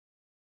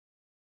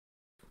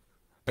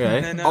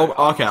Okay. No.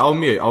 Okay, I'll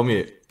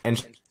mute.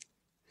 And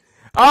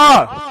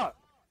Ah!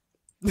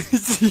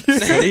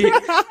 See,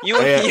 you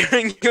were Yeah.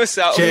 hearing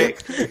yourself.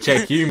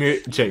 check, you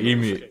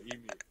mute.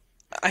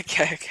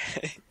 Okay.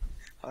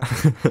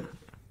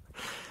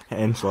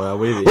 Angelo, are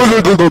we there?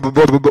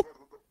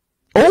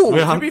 Oh,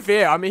 Well, to be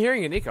fair, I'm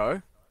hearing an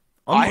echo.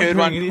 I heard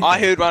one.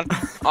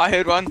 I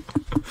heard one.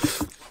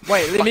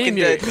 Wait, let me Fucking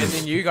mute, dead. and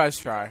then you guys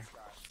try.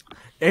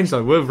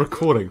 Angelo, we're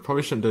recording.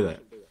 Probably shouldn't do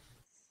that.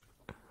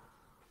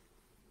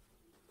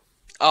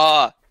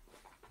 Oh,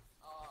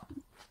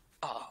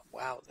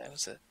 wow, that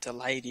was a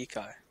delayed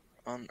echo.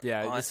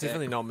 Yeah, on it's Isaac.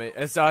 definitely not me.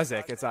 It's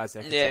Isaac.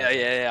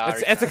 Yeah.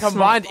 It's a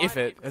combined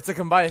effort. It's a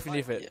combined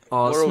effort.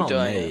 Oh, We're it's all not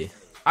doing me. it.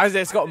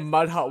 Isaac's got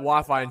Mud Hut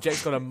Wi-Fi, and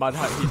Jack's got a Mud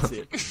Hut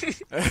headset.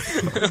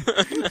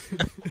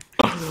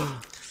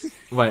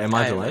 Wait, am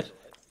I Hey, delayed?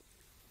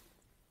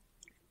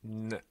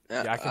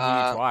 Yeah, I can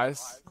hear you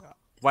twice.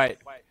 Wait,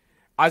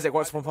 Isaac,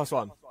 what's 1 +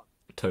 1?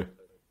 2.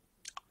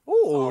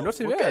 Ooh, not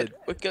too We're bad. good.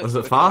 We're good. Was We're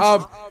it good.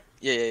 fast?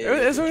 Yeah.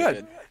 It's all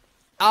good.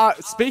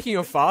 Speaking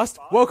of fast,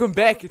 welcome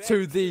back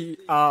to the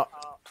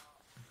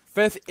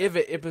 5th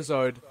ever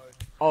episode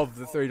of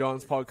the Three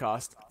Dons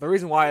podcast. The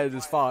reason why it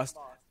is fast,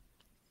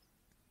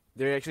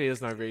 there actually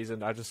is no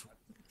reason. I just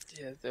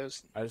There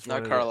was no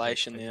no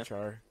correlation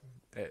there.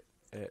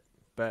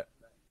 But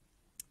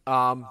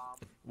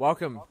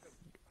welcome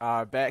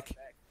back,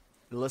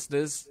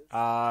 listeners,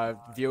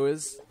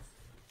 viewers,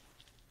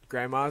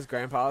 grandmas,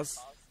 grandpas.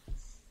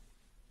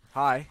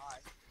 Hi.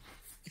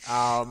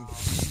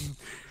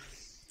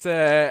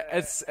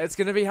 It's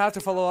gonna be hard to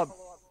follow up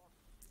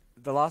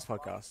the last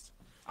podcast.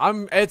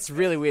 It's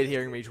really weird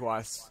hearing me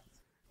twice.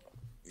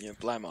 Yeah,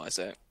 blame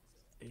Isaac.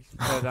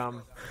 But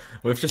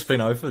We've just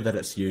been over that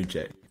it's you,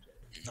 Jack.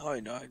 No,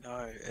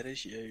 it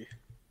is you.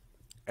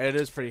 it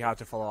is pretty hard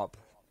to follow up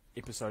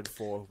episode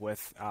 4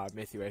 with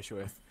Matthew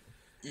Ashworth.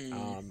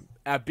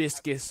 Our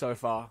best guest so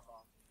far.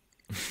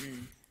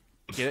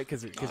 Get it?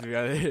 Because we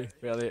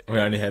We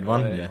only had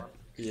one? Yeah.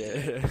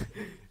 Yeah.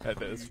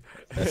 That is.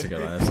 That's a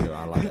good one.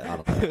 I like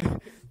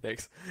that.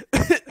 Thanks.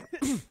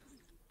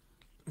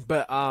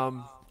 But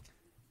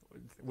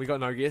we got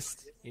no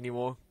guest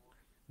anymore.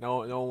 No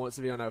one wants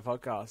to be on our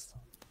podcast.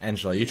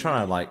 Angelo, you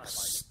trying to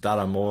start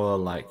a more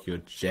your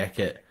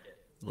jacket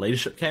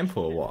leadership camp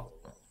or what?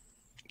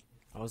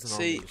 I wasn't on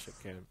See- leadership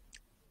camp.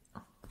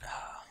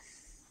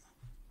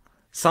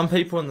 Some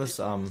people in this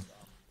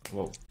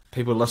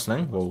people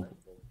listening will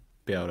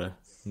be able to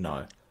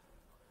know.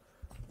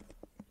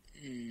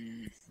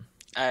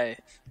 Hey,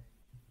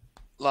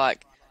 that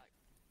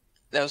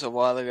was a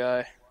while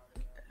ago.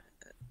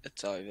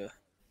 It's over.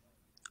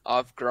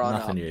 I've grown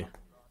Nothing up. new.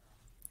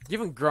 You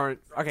haven't grown.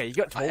 Okay, you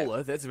got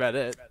taller. That's about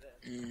it.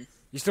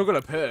 You still got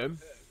a perm.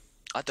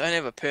 I don't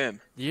have a perm.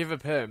 You have a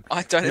perm.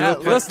 I don't Now, have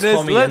a perm. listeners,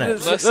 Tommy in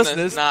it.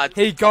 Listeners, nah,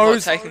 he I'm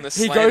goes. not taking the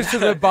He slam. goes to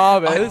the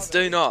barbers I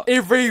do not.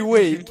 every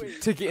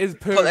week to get his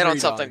perm. Put that on redone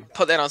something.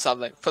 Put that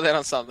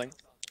on something.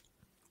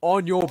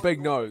 on your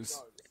big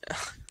nose.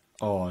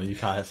 Oh, you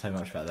can't say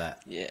much about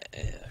that. Yeah.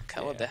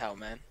 Okay, what the hell,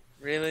 man?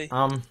 Really?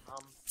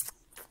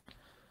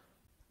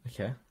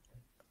 Okay.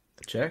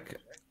 Jack,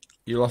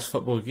 you lost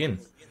football again.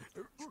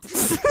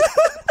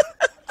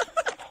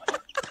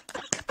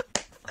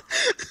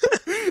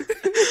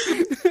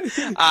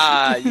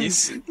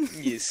 Yes.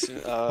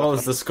 What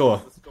was the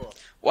score?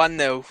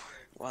 1-0.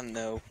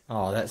 1-0.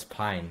 Oh, that's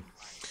pain.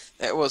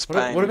 That was What,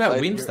 pain. what about We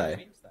played-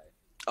 Wednesday?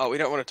 Oh, we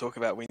don't want to talk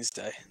about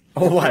Wednesday.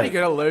 Oh, Pretty wait.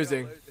 good at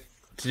losing.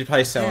 Did you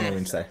play Sal on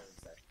Wednesday?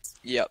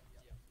 Yep.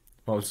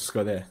 What was the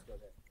score there?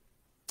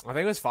 I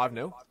think it was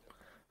 5-0.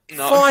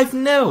 No. 5-0!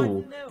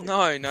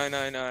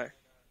 No.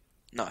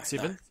 No.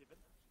 7.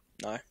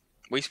 No.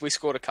 We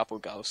scored a couple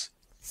goals.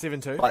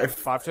 7-2. Like-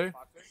 5-2.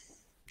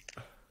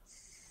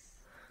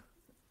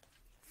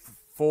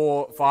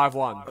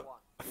 4-5-1.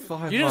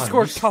 5-1. You didn't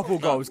score a couple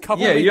goals.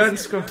 Couple. Yeah, means you only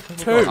scored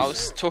 2. I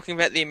was talking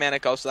about the amount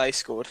of goals they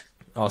scored.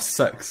 Oh,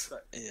 6.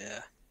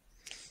 Yeah.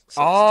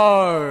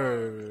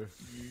 Oh.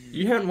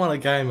 You haven't won a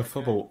game of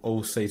football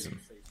all season.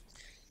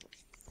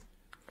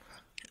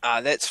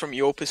 That's from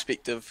your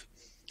perspective.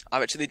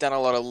 I've actually done a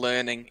lot of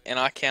learning, and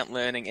I count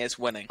learning as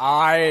winning.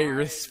 I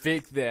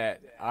respect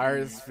that.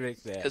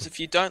 Because if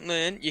you don't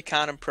learn, you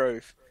can't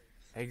improve.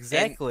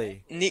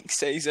 Exactly. Next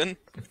season,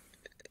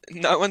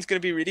 no one's going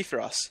to be ready for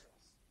us.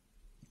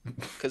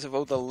 Because of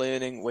all the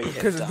learning we have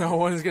Because done. no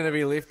one's going to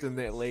be left in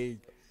that league.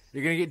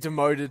 You're going to get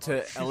demoted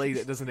to a league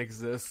that doesn't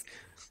exist.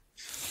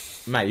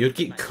 Mate, you'd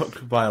get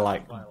cooked by,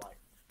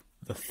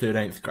 the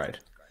 13th grade.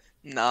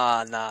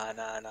 Nah.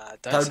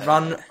 Don't They'd say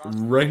run that.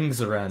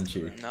 rings around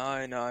you. No.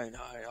 I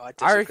I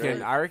disagree.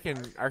 reckon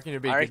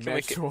it'd be a I good reckon we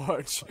match could- to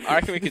watch. I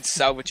reckon we could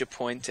salvage a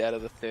point out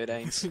of the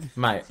 13s.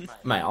 Mate,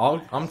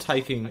 I'm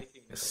taking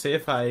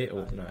CFA,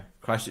 or no,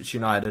 Christchurch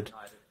United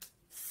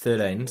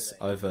 13s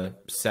over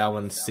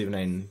Selwyn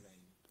 17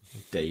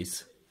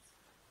 Ds.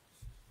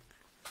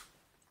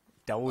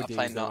 Double I D's,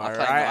 play am no- I I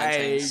play right?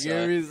 19, Hey, so-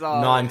 give me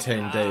some.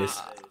 19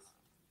 Ds.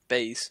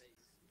 B's.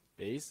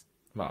 D's?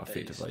 Well,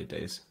 effectively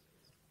Ds.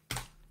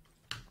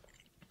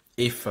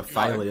 F for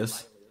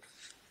failures.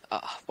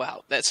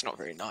 Wow, that's not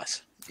very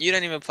nice. You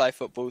don't even play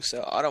football,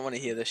 so I don't want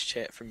to hear this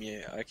chat from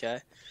you, okay?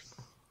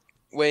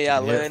 We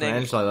are learning...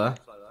 Angelo, though.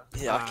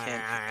 Yeah,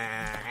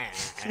 I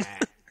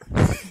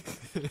can.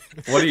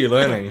 What are you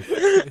learning?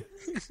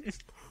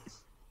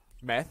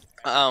 Math?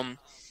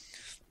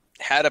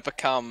 How to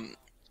become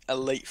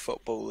elite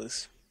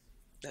footballers.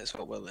 That's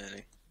what we're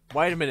learning.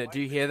 Wait a minute, do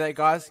you hear that,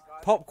 guys?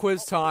 Pop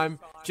quiz time.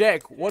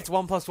 Jack, what's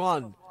 1 +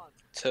 1?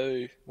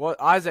 2.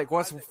 What, Isaac,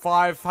 what's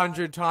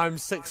 500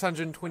 times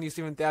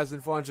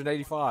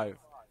 627,485?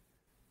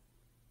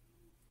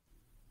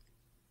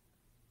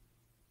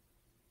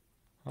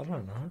 I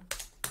don't know.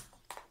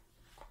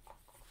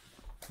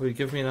 Will you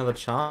give me another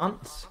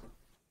chance?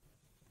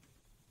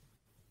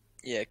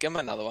 Yeah, give him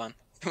another one.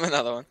 Give him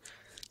another one.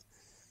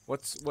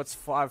 What's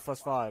 5 +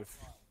 5?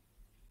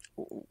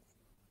 Ooh.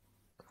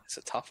 It's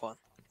a tough one.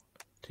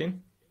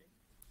 10?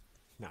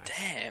 Nice.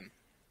 Damn.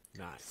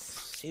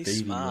 Nice. He's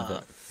Speedy smart. with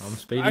it. I'm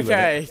speedy with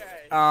Okay, it.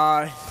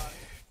 are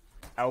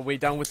we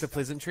done with the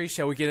pleasantry?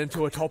 Shall we get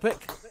into a topic?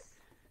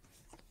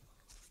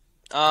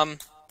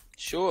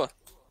 Sure.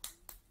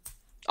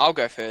 I'll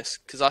go first,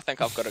 because I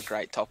think I've got a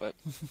great topic.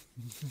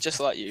 Just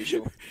like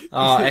usual.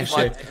 Oh,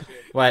 actually,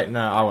 wait, no,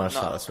 I want to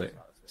start this week.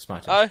 It's my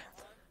turn. Oh,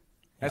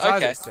 That's Okay.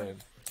 Isaac's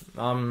turn.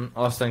 I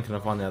was thinking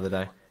of one the other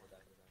day.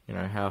 You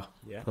know how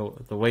Yeah.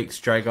 the weeks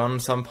drag on.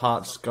 Some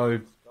parts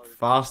go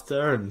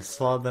faster and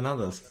slower than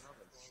others.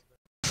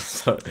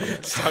 So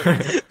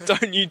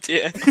don't you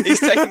dare. He's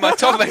taking my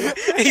topic.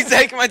 He's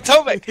taking my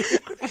topic.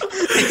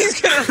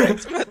 He's going to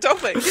wreck my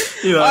topic.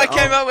 You know, I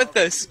came up with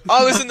this.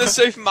 I was in the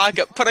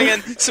supermarket putting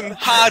in some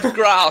hard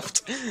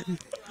graft. I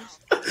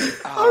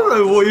don't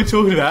know what you're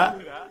talking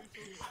about.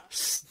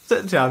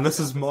 Sit down, this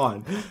is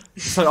mine.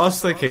 So I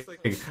was thinking,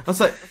 I was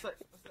like,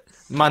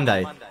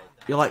 Monday.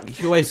 You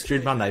always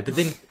dread Monday, but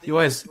then you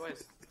always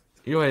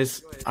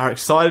are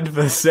excited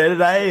for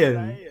Saturday,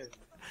 and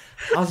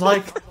I was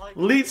like,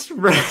 let's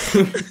rank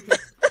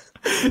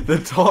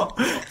the top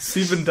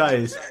 7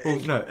 days. Well,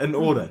 no, in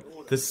order.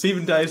 The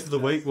 7 days of the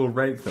week, we'll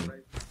rank them.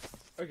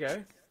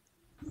 Okay.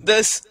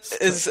 This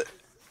is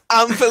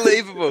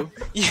unbelievable.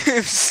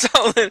 You've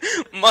stolen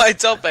my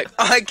topic.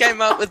 I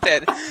came up with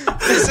that.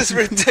 This is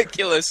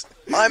ridiculous.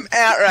 I'm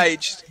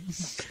outraged.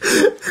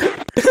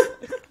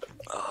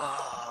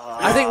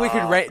 I think we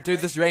could do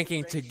this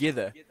ranking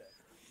together.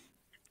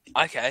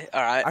 Okay,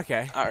 alright.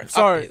 Okay. Alright.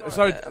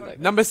 So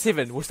number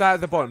 7. We'll start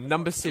at the bottom.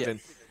 Number 7.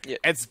 Yeah.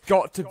 It's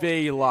got to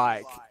be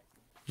like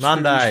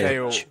Monday. Tuesday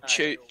or-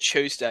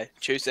 Tuesday.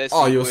 Tuesday's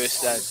Oh, the you're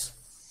worst day.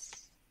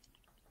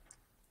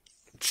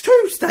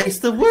 Tuesday's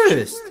the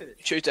worst.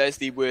 Tuesday's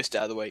the worst day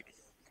of the week.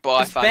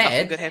 By It's far.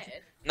 bad.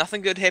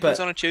 Nothing good happens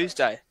But- on a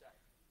Tuesday.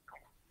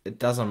 It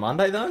does on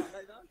Monday though.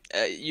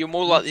 You're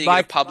more likely to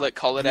Like- get a public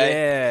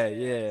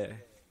holiday. Yeah.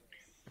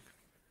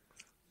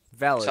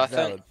 Valid, So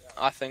valid.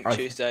 I think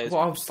Tuesday is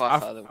well, by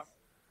far the...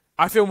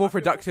 I feel more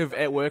productive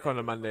at work on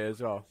a Monday as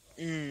well.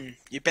 You're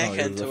back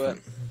you're into it.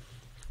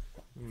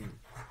 different.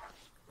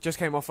 Just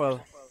came off a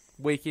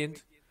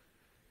weekend.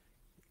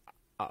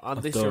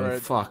 Unless Doing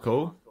fuck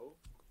all.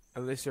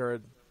 you're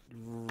a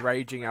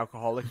raging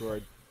alcoholic or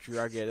a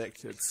drug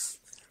addict, it's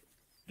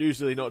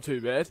usually not too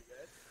bad.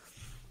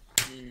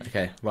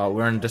 Okay, well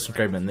we're in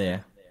disagreement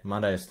there.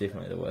 Monday is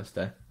definitely the worst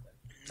day.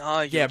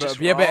 No, you're just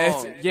but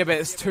wrong.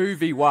 it's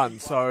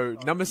 2v1. So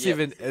number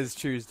 7 is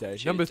Tuesday.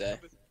 Tuesday.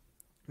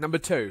 Number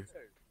 2.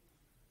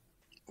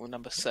 Or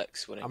number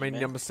 6, wouldn't I you mean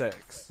mean? number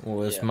 6.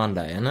 Well, it's Yeah.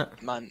 Monday, isn't it?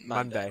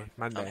 Monday.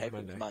 I'm happy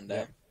with Monday.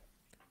 Yeah.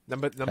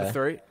 Number Okay.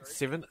 3,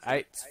 7,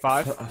 8,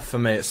 5. For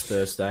me, it's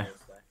Thursday.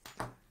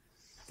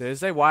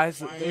 Thursday. Why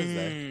is it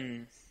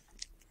Thursday?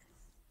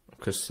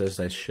 Because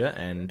Thursday's shit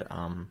and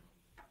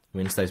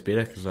Wednesday's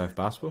better because I have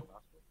basketball.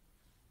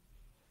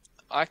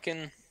 I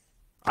can...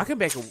 I can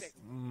back.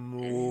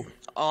 More,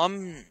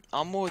 I'm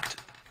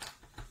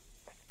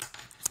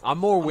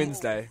more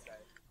Wednesday.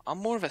 I'm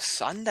more of a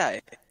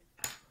Sunday.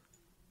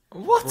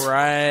 What?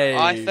 Right.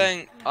 I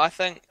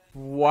think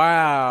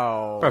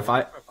Wow. Bro, if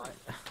I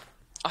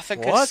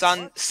What?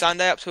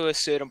 Sunday up to a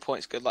certain point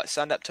is good. Like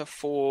Sunday up to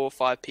 4 or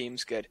 5 p.m.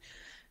 is good,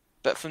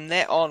 but from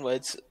that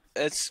onwards,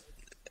 it's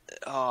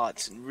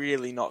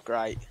really not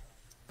great.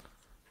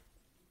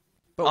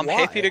 But I'm why?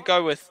 happy to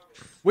go with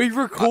We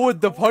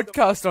record the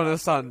podcast on a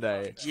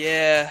Sunday.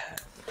 yeah,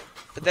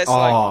 but that's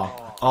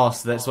like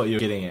so that's what you're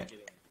getting at.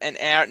 an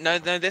hour. No,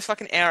 that's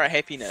like an hour of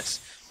happiness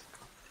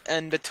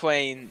in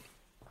between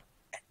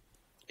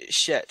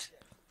shit.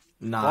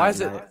 Nah, Why is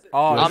it? mate.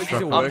 Oh, You're is it 'cause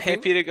you're I'm working?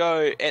 happy to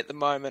go at the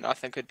moment. I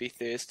think it'd be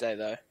Thursday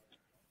though.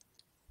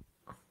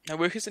 No,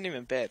 work isn't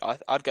even bad.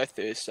 I'd go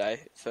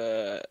Thursday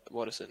for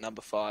what is it,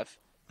 number 5?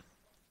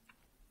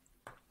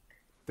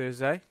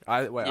 Thursday.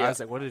 Wait, Yeah.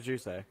 Isaac, what did you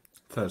say?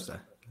 Thursday.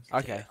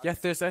 Okay, yeah,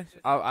 Thursday.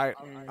 I'm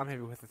happy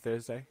with the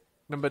Thursday.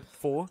 Number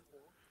 4.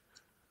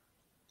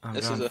 I'm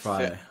This is going a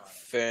Friday.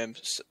 firm.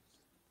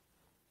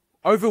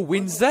 Over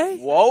Wednesday?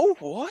 Whoa,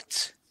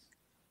 what?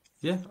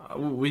 Yeah,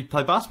 we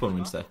play basketball on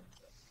Wednesday.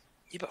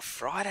 Yeah, but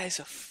Fridays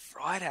are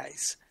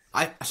Fridays.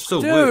 I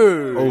still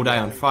Dude. work all day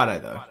on Friday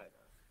though.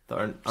 The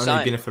only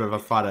Same. benefit of a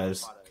Friday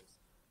is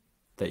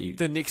that you.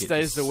 The next get day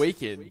to is the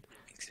weekend.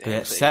 Exactly.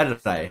 Yeah,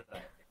 Saturday.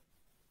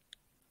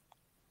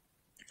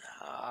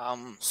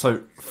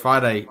 So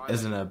Friday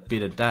isn't a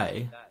better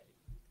day.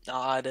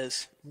 No, it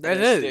is.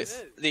 It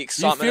is. The You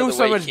excitement feel of the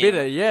so much weekend.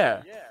 better,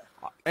 yeah.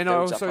 And I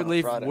Builds up also on a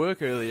leave Friday.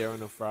 work earlier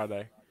on a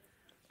Friday.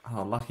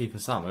 Oh, lucky for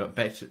some. I got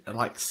back at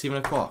like 7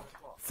 o'clock.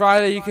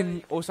 Friday, you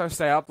can also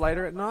stay up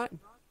later at night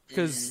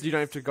because you don't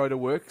have to go to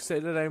work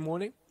Saturday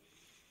morning.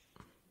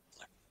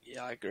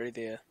 Yeah, I agree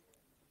there.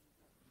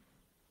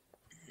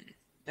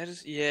 That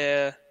is,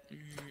 yeah.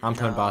 I'm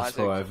playing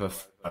basketball Isaac. over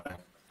Friday.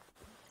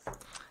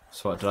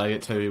 So what, did I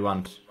get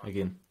 2v1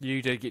 again?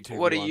 You did get 2v1.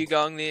 What are you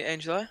going there,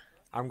 Angelo?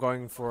 I'm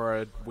going for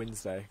a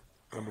Wednesday,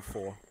 number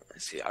 4.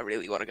 See, I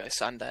really want to go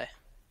Sunday.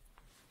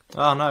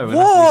 Oh no, we're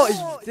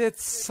What?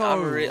 That's so...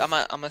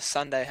 I'm a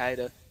Sunday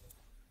hater.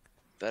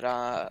 But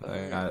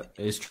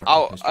it's true.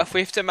 oh, It's true. if we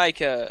have to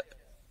make a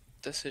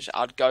decision,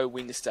 I'd go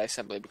Wednesday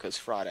simply because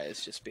Friday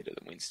is just better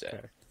than Wednesday.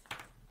 Okay.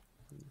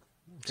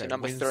 So Okay,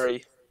 number Wednesday.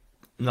 3,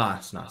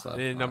 Nice.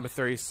 Then number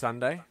 3 is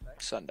Sunday.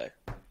 Sunday.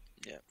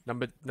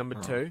 Number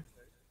 2,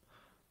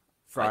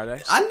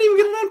 Friday. I didn't even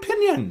get an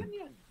opinion.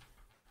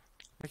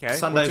 Okay,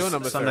 what's your Sunday's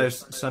number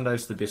 3?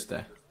 Sunday's the best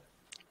day.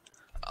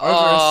 Over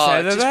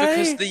a Just Saturday?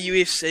 because the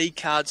UFC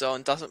card's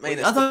on doesn't mean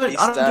it's I the don't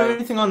best do day.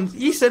 anything on.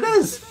 Yes, it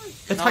is.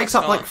 It No, takes it's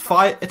up like not.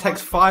 5. It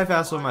takes 5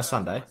 hours on my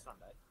Sunday.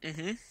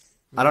 Mhm.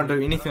 I don't do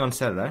anything on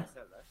Saturday.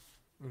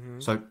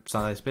 So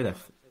Sunday's better.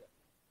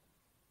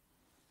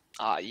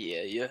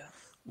 Yeah.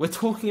 We're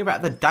talking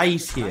about the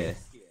days here.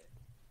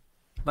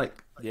 Like,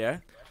 Yeah,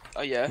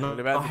 Oh yeah. not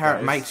about the how it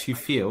days? makes you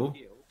feel.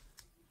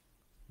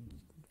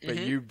 but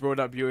you brought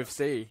up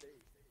UFC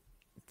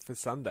for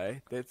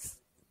Sunday. That's...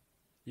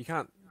 You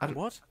can't... I don't-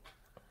 What?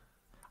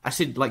 I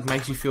said like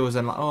makes you feel as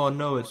in like, oh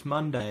no, it's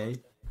Monday.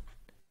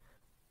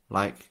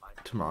 Like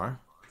tomorrow.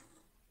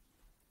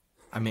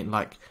 I mean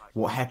like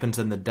what happens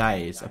in the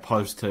days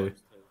opposed to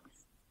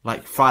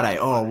like Friday.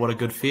 Oh, what a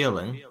good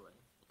feeling.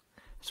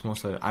 It's more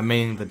so. I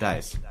mean the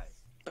days.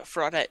 But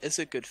Friday is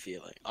a good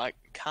feeling. I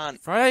can't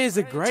Friday is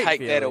a great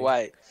take that feeling.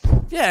 away.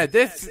 Yeah,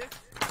 that's...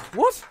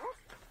 What?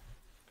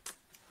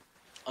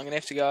 I'm gonna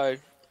have to go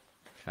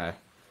Okay.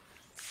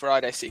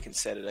 Friday second,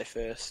 Saturday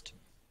first.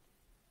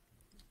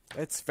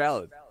 That's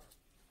valid.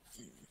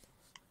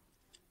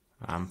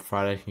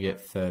 Friday can get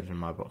third in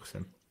my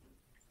boxing.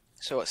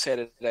 So what?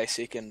 Saturday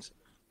second,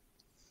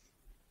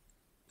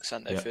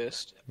 Sunday Yep.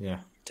 first.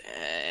 Yeah.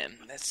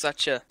 Damn, that's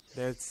such a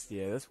That's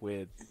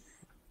weird.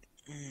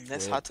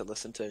 that's Weird. hard to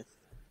listen to.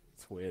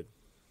 It's weird.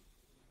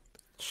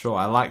 Sure,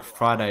 I like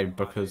Friday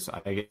because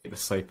I get to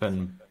sleep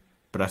in,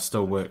 but I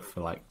still work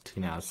for like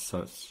 10 hours, so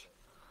it's,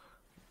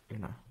 you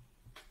know,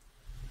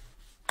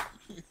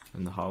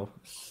 in the whole,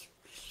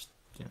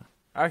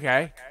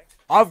 Okay,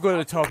 I've got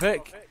a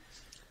topic.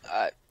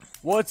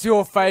 What's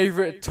your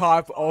favourite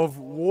type of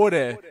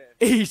water?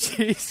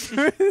 E.g.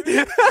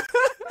 smooth.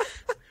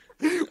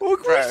 What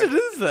question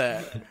is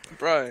that?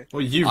 Bro,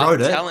 Well, you I'm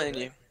wrote it. telling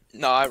you.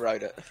 No, I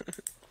wrote it.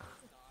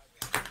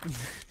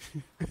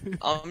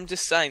 I'm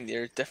just saying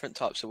there are different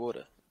types of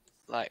water.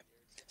 Like,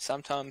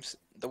 sometimes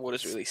the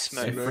water's really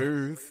smooth.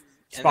 Smooth.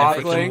 And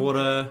African Sparkling.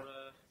 water,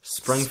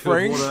 Springfield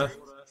Spring. water.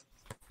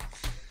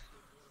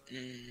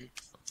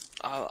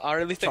 I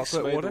really think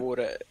Chocolate smooth water?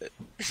 water.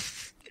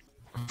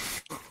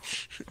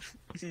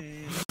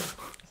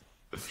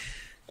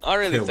 I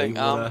really Kiwi think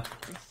water.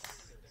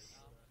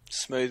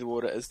 smooth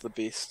water is the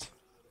best.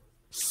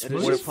 Smooth?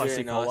 It's Water just plus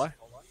very E. nice. coli.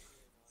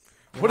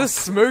 What is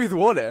smooth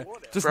water?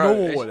 Just Bro,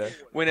 normal water.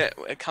 When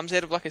it comes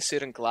out of like a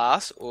certain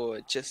glass or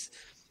it's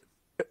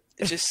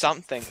just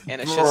something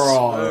and it's Bro. just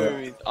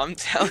smooth. I'm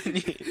telling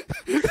you,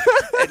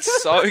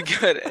 it's so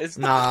good. It's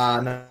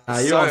Nah,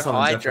 you're so on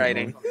something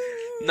different, hydrating. man.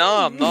 No,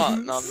 I'm not.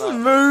 No, I'm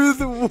not.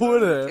 Smooth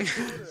water.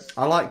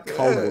 I like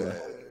cold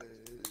water.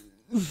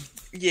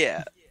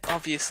 Yeah,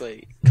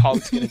 obviously,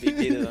 cold's gonna be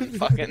better than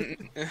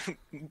fucking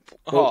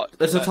hot.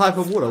 It's a but- type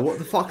of water. What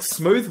the fuck?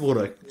 Smooth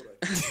water.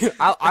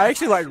 I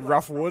actually like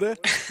rough water.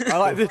 I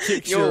like the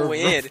texture You're of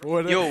weird. rough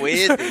water. You're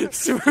weird. Dude.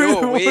 Smooth You're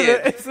water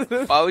weird. isn't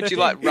a Why would you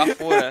like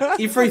rough water?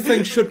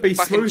 Everything should be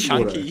Fucking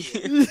smooth water. chunky.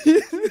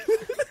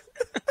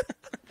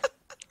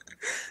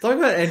 Talking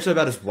about Angelo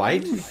about his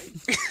weight.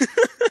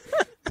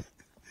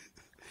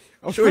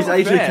 I'm Sure, he's not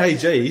 82 bad.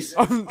 kgs.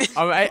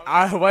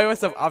 I weigh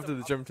myself after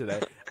the gym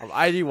today. I'm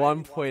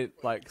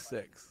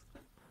 81.6.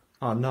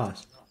 Oh,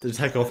 nice. Did you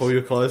take off all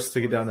your clothes to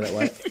get down to that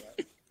weight?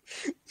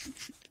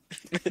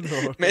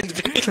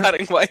 Man's been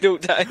cutting weight all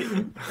day.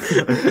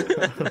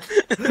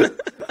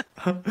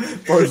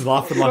 Bro's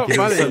laughing like he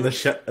Got was money. in the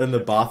shit in the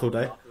bath all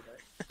day.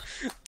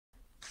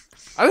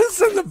 I didn't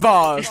send the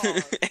bars.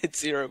 Had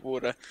 0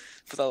 water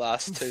for the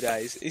last 2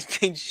 days. He's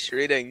been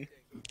shredding.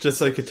 Just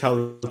so you could tell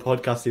the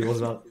podcast he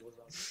wasn't up.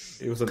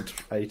 He wasn't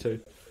 82.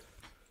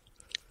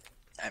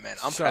 Hey man,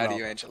 I'm Shut proud up. of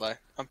you, Angelo.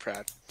 I'm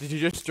proud. Did you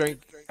just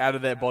drink out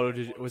of that bottle?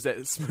 Was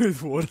that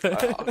smooth water?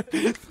 Oh,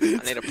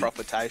 I need a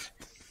proper taste.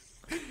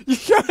 You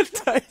can't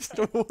taste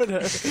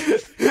water.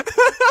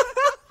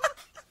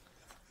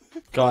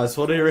 Guys,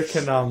 what do you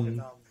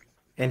reckon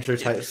Andrew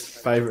Tate's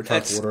favourite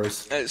type of water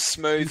is? It's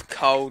smooth,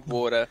 cold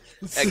water.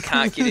 It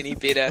can't get any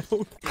better.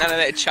 None of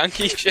that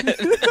chunky shit. None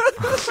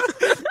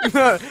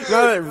of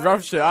that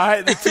rough shit. I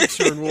hate the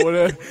texture in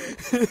water.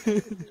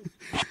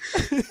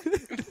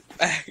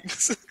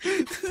 Thanks.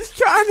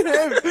 Can't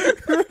have.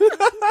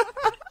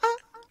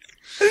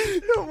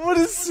 What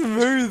is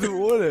smooth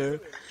water?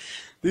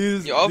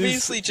 You're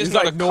obviously just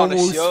these not a normal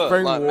connoisseur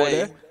spring like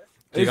water. me.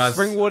 You guys-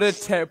 Spring water,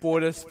 tap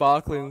water,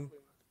 sparkling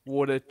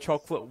water,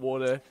 chocolate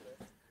water.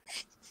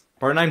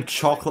 Bro, name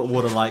chocolate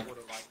water like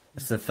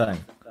it's a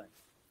thing.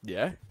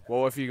 Yeah.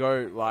 Well, if you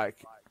go like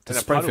To in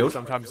a puddle, Springfield?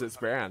 sometimes it's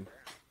brown.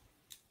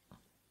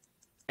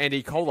 And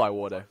E. coli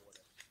water.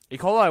 E.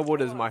 coli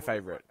water is my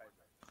favourite.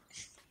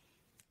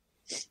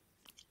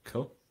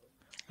 Cool.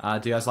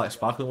 Do you guys like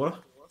sparkling water?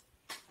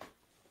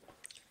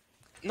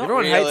 Not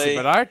Everyone really. hates it,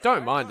 but I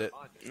don't mind it.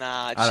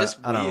 Nah, it's I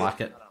just don't weird.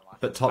 like it.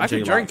 But Top I G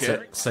can drink likes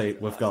it. it. See,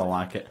 we've got to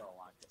like it.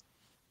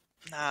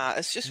 Nah,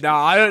 it's just. No,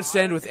 I don't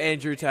stand with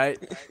Andrew Tate.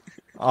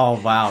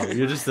 Oh wow,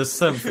 you're just a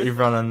simp.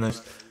 Everyone in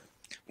this.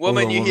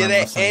 Woman, all the you hear women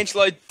that? listen.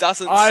 Angelo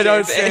doesn't I stand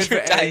don't for stand for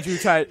Andrew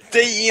Tate. Andrew Tate.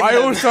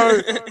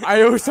 DM him.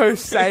 I also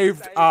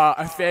saved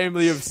a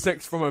family of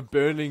 6 from a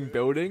burning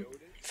building.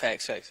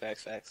 Facts. I'm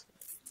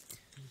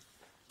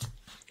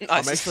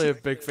Nice. actually a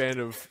big fan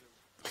of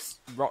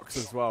rocks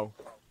as well.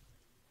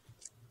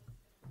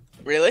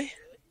 Really?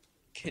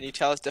 Can you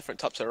tell us different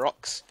types of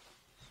rocks?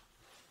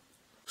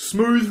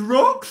 Smooth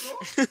rocks.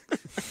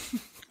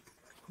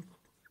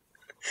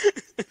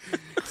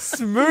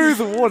 Smooth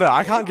water.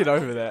 I can't get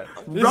over that.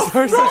 There's Rough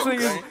no such rock. thing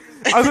as.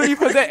 I thought you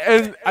put that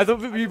in. I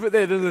thought you put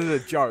that in as a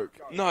joke.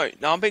 No,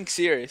 I'm being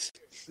serious.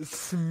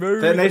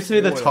 Smooth. That needs to be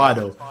the water.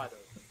 title.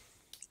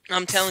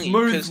 I'm telling you,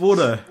 Smooth 'cause,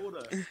 water.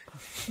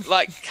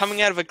 like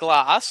coming out of a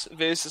glass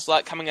versus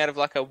like coming out of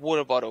like a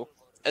water bottle,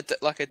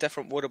 like a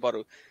different water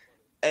bottle.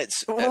 It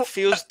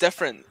feels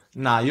different.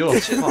 Nah, you're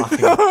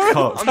fucking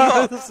cooked.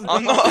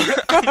 I'm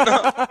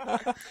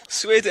not.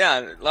 Swear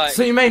down, like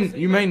So you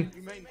mean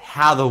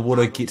how the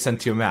water gets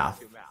into your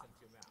mouth?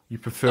 You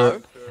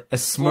prefer a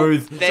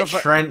smooth that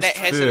transfer?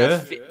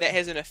 that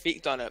has an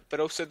effect on it, but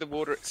also the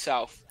water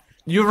itself.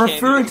 You're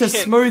referring to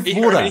can smooth be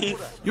water. really-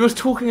 You was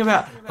talking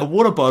about a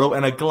water bottle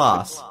and a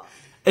glass.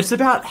 It's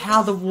about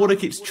how the water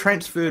gets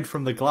transferred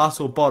from the glass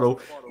or bottle.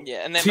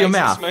 Yeah, and that To your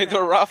makes mouth. it smooth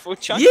or rough or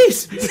chunky.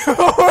 Yes.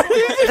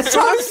 It's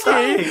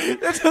chunky.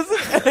 That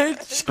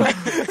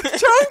doesn't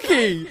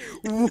chunky.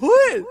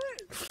 What?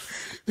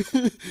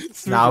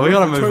 Nah, we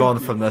gotta move on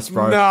from this,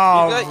 bro.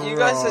 No, You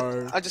guys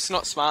bro. are just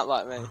not smart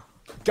like me.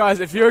 Guys,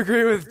 if you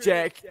agree with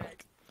Jack,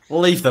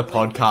 Leave the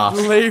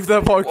podcast. leave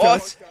the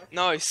podcast. What?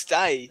 No,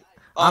 stay.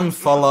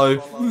 Unfollow.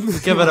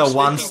 Give it a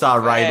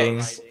 1-star rating.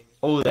 Facts.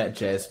 All that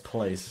jazz,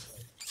 please.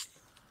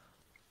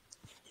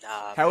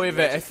 Nah,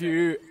 However, if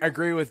you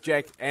agree with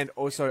Jack and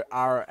also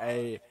are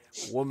a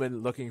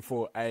woman looking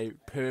for a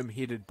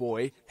perm-headed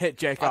boy, hit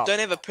Jack I up. don't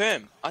have a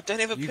perm.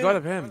 You got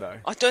a perm though.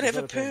 I don't have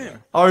got a a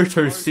perm, perm.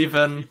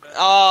 027.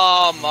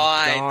 Oh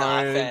my,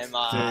 nah, Don't fam, do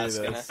I was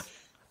gonna. this.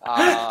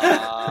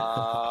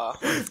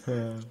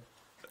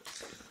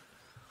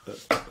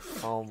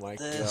 Oh my god.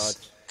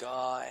 This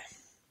guy.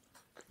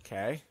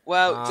 Okay.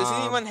 Well, does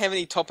anyone have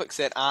any topics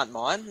that aren't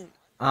mine?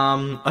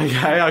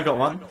 Okay, I got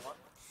one.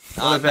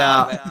 What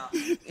about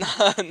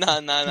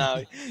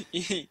No.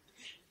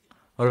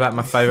 what about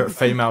my favourite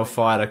female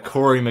fighter,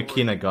 Corey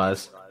McKenna,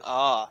 guys?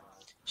 Ah,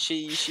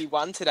 she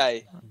won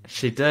today.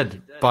 She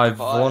did by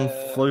Von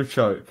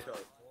Fluchoke.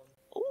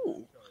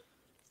 Ooh,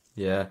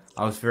 Yeah,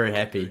 I was very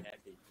happy.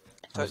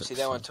 don't see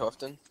that one too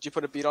often. Did you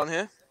put a bet on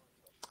her?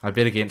 I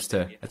bet against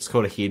her. It's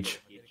called a hedge.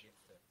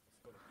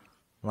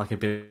 Like a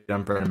bet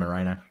on Brennan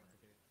Moreno.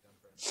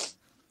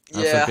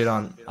 Yeah.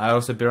 I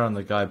also bet on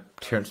the guy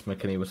Terence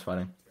McKinney was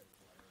fighting.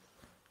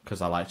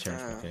 Because I like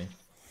Terence McKinney.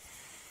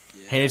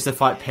 He needs to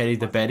fight Paddy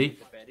the Baddy,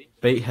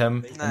 beat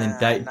him, and then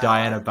date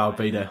Diana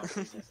Balbita.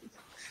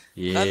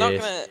 They're not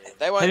Yes. gonna.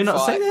 They won't Have you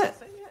not fight. seen that?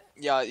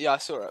 Yeah, I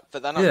saw it,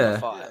 but they're not Yeah. gonna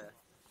fight.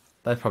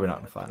 They're probably not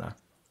in the fight now.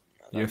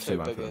 They're UFC too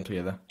won't put big them a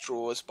together.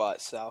 Draws by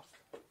itself.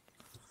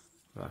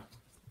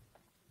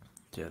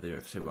 Yeah, the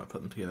UFC won't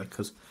put them together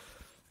because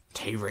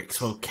T-Rex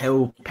will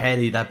kill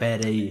Paddy the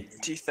Baddy.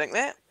 Do you think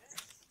that?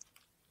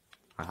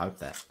 I hope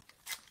that.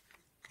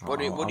 What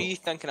do you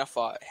think in a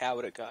fight? How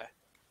would it go?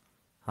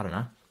 I don't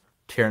know.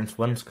 Terence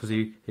wins because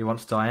he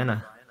wants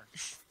Diana.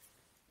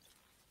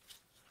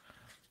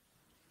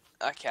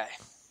 Okay.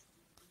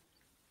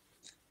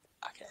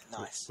 Okay,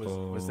 nice.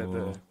 Was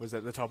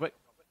that the topic?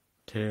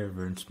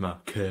 Terence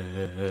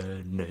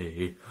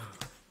McKinney.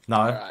 No,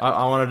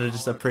 I wanted to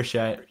just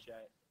appreciate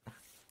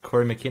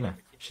Corey McKenna.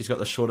 She's got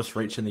the shortest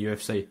reach in the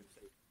UFC.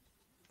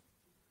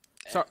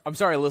 So, I'm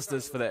sorry,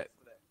 listeners, for that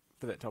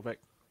topic.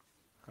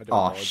 I do Oh,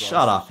 apologize.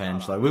 shut up,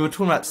 Angelo. We were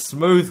talking about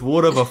smooth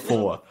water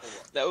before.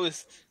 That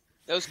was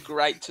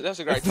great. That was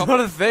a great It's topic. not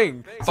a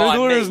thing. By Smooth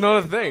water me. is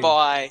not a thing.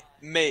 By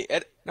me.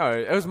 No,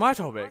 it was my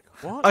topic.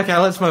 What? Okay,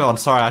 let's move on.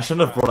 Sorry, I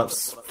shouldn't have brought up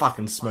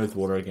fucking smooth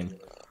water again.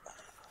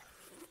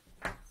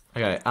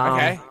 Okay,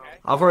 Okay.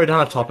 I've already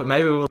done a topic.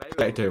 Maybe we'll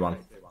back do one.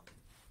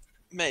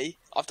 Me?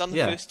 I've done the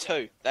Yeah. first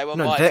two. They were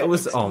No, my that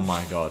was. topics. Oh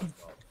my god.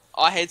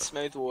 I had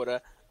smooth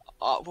water.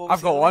 What was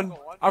I've the got other one.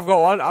 I've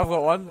got one. I've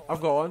got one.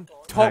 I've got one.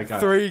 Top go.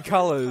 3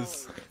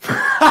 colours.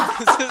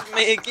 This is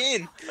me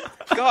again.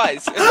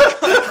 Guys,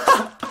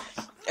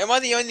 am I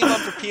the only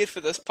one prepared for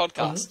this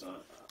podcast?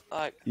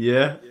 Like,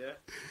 Yeah.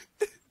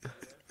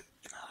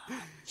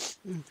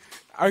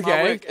 my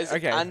Okay. work is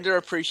Okay.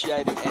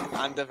 underappreciated and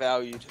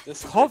undervalued.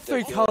 This is Top 3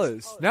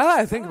 ridiculous. colours. Now that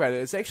I think about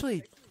it, it's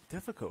actually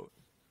difficult.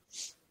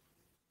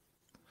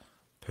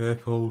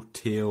 Purple,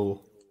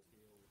 teal,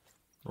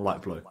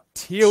 light blue.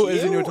 Teal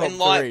is in your Teal top and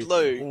light 3.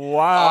 blue.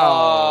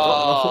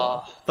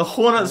 Wow. The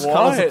Hornets' What?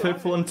 colours are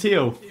purple and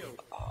teal.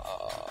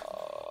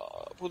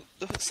 Well,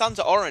 the suns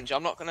are orange.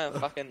 I'm not gonna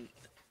fucking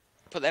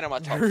put that on my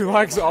top. Who 3.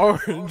 likes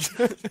orange?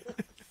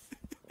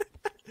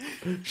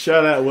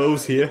 Shout out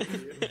Will's here.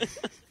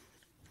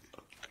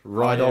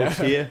 Rydolph's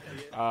yeah. here.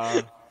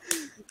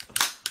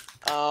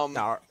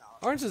 No,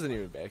 orange isn't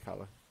even a bad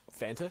colour.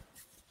 Fanta.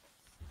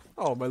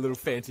 Oh, my little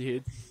Fanta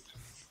head.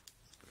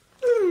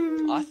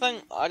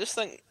 I just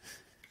think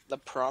the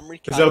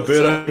primary Is colours.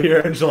 Alberto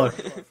here, Angelo?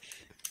 Do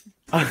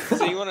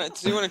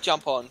you wanna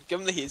jump on? Give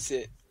him the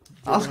headset.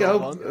 Ask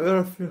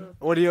Alberto.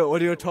 What are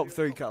your top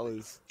 3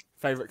 colours?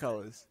 Favourite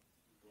colours?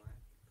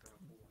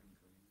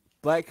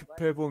 Black,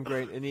 purple, and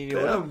green. In any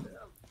order?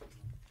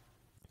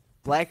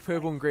 Black,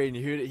 purple, and green.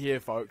 You heard it here,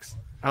 folks.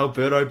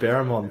 Alberto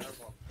Barramond.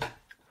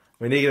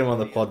 We need to get him on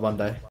the pod one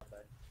day.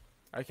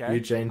 Okay.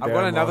 Eugene I've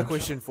got another Barramond.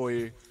 question for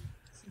you.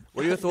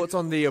 What are your thoughts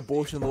on the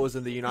abortion laws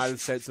in the United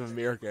States of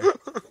America?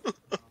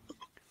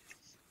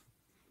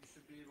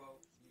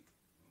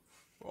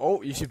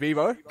 Oh, you should be,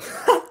 Bo? You should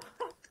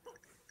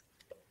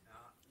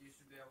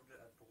be able to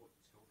abort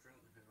children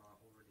who are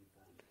already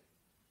born.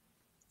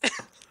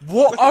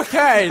 What?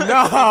 Okay,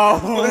 no.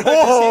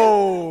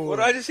 Whoa. What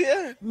did I just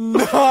hear?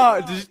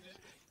 No.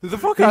 Did the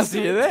podcast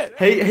hear that?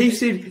 He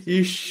said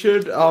you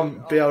should be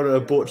able to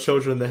abort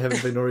children that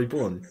haven't been already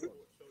born.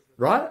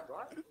 Right?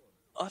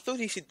 I thought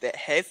he said that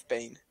have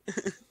been.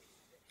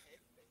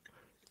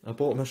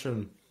 Abort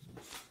mission.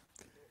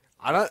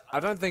 I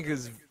don't think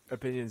his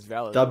opinion's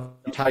valid. Dub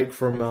take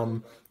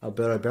from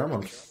Alberto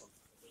Barramond.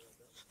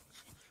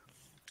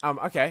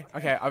 Okay.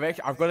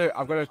 I've got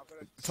a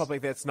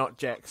topic that's not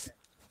Jack's.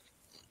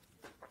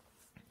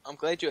 I'm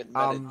glad you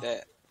admitted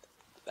that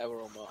they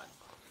were all mine.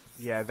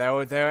 Yeah, they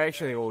were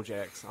actually all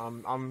Jack's.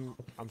 I'm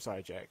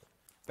sorry, Jack.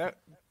 That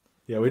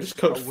Yeah, we just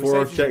cooked we'll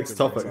 4 of save you Jack's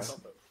for good topics.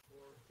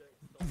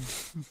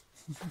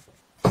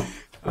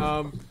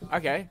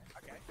 Okay.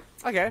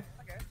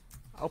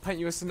 I'll paint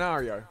you a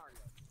scenario.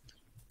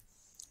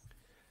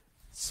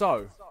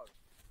 So,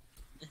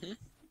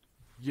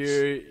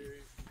 you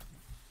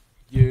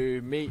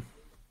meet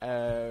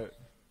a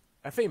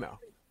female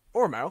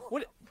or a male,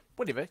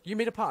 whatever. You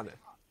meet a partner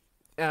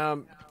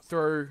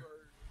through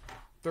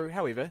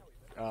however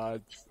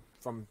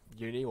from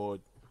uni or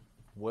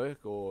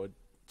work or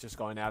just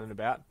going out and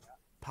about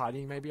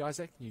partying. Maybe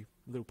Isaac, you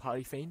little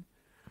party fiend.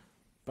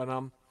 But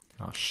Oh,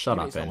 shut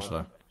You up, meet someone.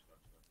 Angelo.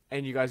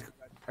 and you guys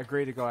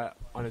agree to go out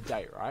on a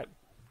date, right?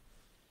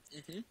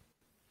 Mhm.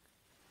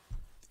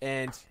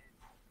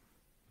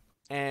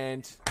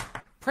 And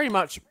pretty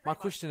much my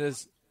question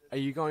is, are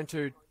you going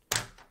to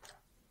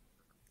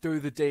do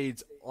the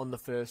deeds on the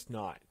first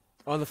night?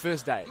 On the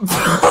first date? On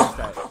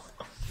the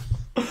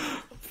first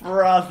date.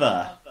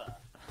 Brother.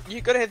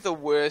 You gotta have the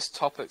worst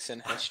topics in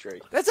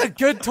history. That's a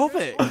good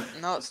topic.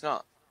 No, it's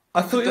not.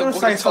 I thought you were The gonna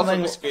say worst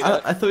something. topic was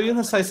better. I thought you were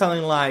gonna say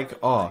something like,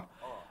 "Oh,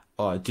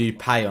 do you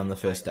pay on the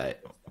first date?"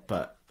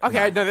 But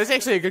Okay, no, that's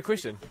actually a good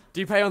question. Do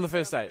you pay on the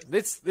first date?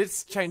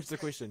 Let's change the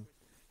question.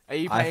 Are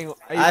you I- paying?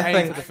 Are you I paying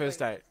think- for the first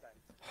date?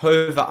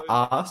 whoever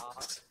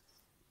asks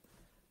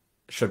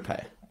should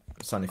pay.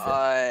 It's only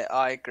fair.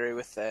 I agree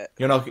with that,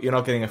 You're not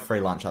getting a free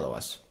lunch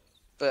otherwise.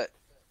 but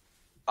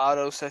I'd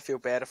also feel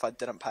bad if I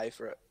didn't pay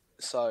for it.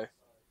 So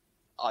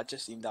I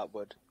just end up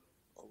with him.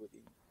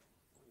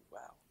 Wow.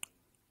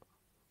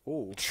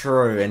 Ooh.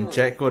 True, and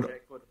Jack would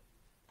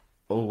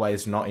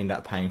always not end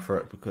up paying for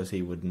it because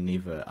he would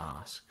never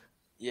ask.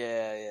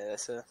 Yeah,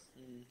 that's a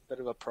bit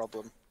of a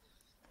problem.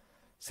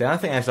 See, I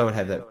don't think Angelo would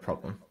have that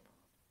problem.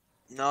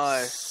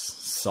 No.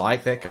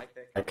 Psych, that guy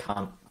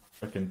can't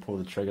freaking pull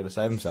the trigger to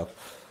save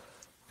himself.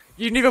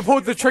 You never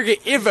pulled the trigger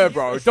ever,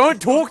 bro. Don't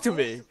talk to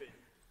me.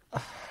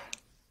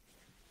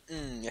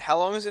 How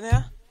long is it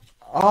now?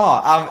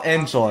 Oh,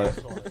 Angelo,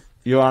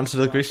 you answer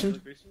the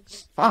question?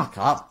 Fuck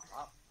up.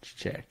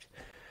 Check.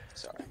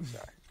 Sorry.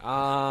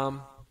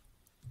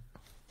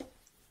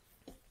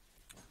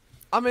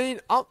 I mean,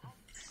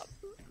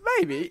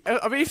 maybe.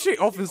 I mean, if she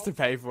offers to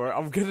pay for it,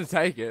 I'm gonna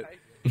take it.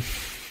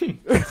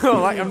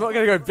 Like, I'm not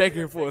gonna go back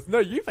and forth. No,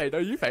 you pay. No,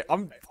 you pay.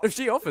 If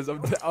she offers,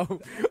 I'm Don't you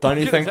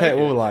gonna think take that it.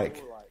 will,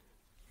 like,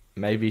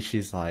 maybe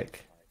she's,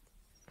 like,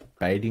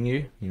 baiting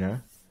you, you know?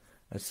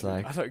 It's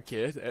like, I don't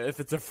care if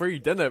it's a free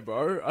dinner,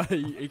 bro. Are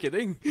you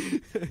kidding?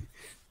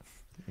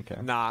 okay.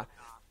 Nah,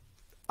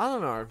 I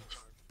don't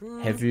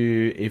know. Have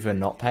you ever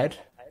not paid?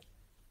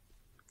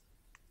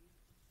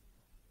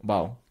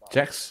 Well,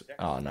 Jack's...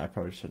 Oh, no, I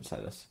probably shouldn't say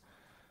this.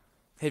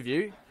 Have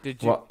you?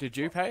 Did you? What? Did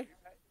you pay?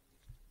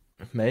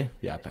 Me?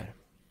 Yeah, I paid.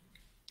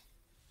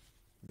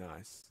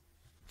 Nice.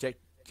 Jack,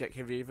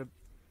 have you ever?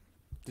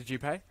 Did you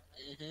pay?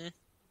 Mm-hmm.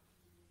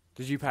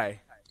 Did you pay?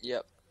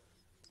 Yep.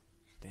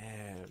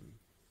 Damn.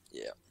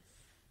 Yep.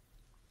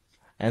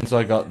 And so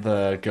I got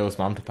the girl's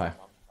mum to pay.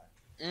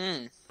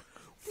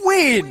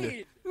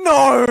 When?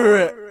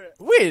 No.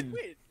 When?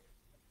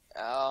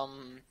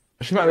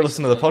 She might be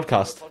listening to the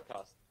podcast.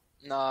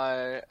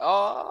 No.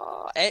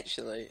 Oh,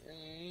 actually.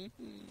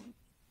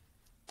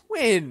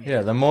 When?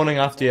 Yeah, the morning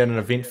after you had an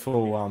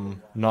eventful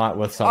night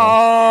with someone.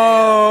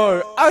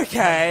 Oh,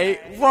 okay.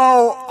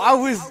 Well, I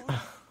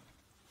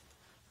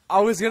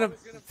was gonna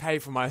pay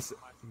for myself.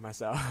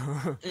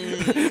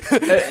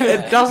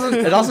 It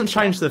doesn't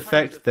change the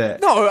fact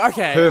that No,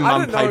 okay. her I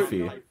mum don't paid know. for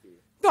you.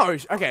 No,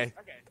 okay.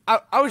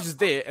 I was just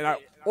there and I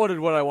ordered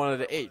what I wanted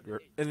to eat,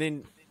 and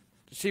then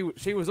she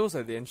was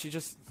also there and she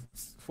just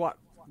swiped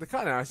the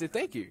card and I said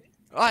thank you.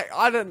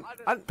 I didn't.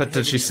 But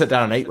did she sit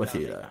down and eat with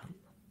you though?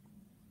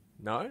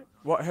 No.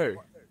 What? Who?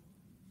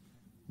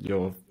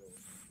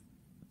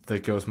 The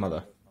girl's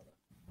mother.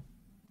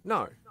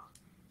 No.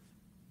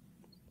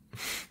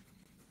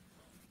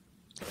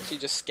 She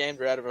just scammed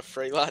her out of a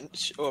free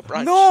lunch or a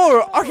brunch.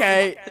 No.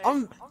 Okay.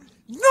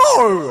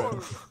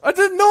 No. I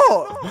did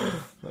not.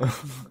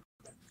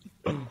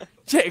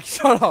 Jack,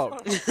 shut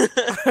up.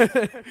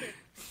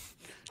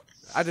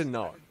 I did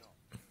not.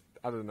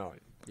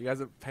 You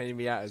guys are painting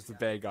me out as the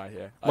bad guy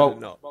here. I did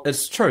not. Well,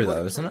 it's true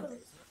though, isn't it?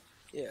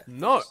 Yeah.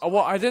 No. Well,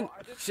 I didn't.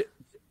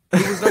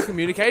 There was no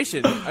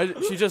communication.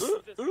 She just.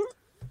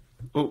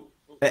 Well,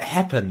 it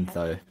happened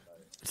though.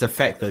 It's a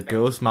fact the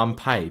girl's mum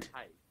paid.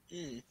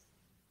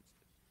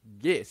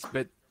 Yes,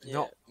 but Yeah.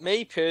 not.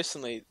 Me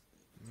personally,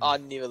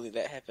 I'd never let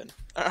that happen.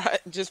 Alright,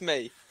 just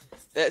me.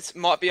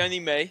 Might be only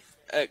me.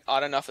 I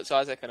don't know if it's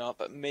Isaac or not,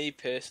 but me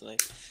personally,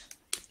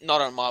 not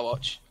on my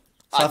watch.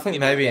 So I I'd think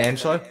never maybe let that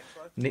Angelo, happen.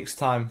 next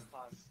time,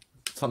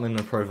 something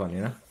to improve on,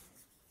 you know?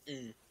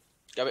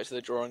 Go back to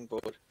the drawing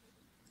board.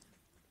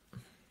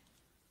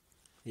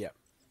 Yeah.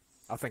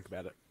 I'll think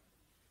about it.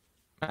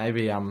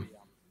 Maybe, no,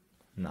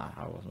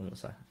 I wasn't going to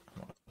say.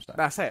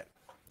 Nah, say it.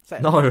 Say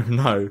it.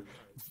 No.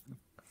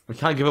 We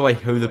can't give away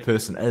who the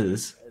person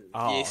is.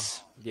 Oh,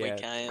 Yes, yeah. we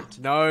can't.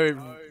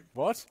 No.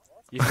 What?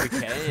 Yes, we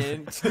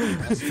can't.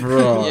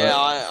 Right. Yeah,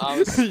 I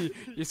was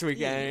Yes, we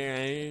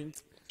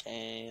can't.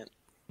 can't.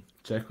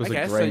 Jack was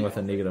Okay, agreeing so- with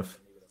a negative.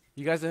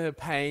 You guys are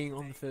paying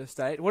on the first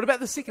date. What about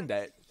the second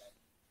date?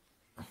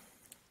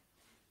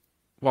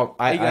 Well,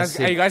 Are you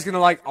guys gonna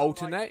like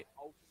alternate?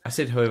 I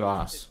said whoever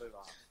asked.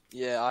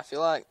 Yeah, I feel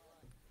like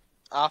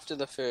after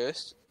the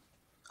first,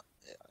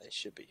 it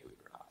should be whoever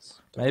asks.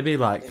 Maybe,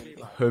 like,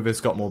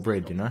 whoever's got more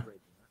bread, you know?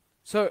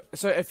 So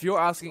if you're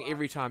asking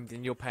every time,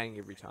 then you're paying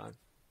every time.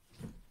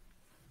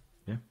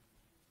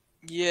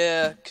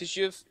 Yeah,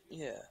 because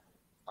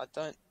I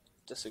don't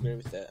disagree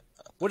with that.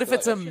 What if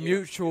it's a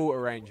mutual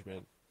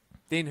arrangement?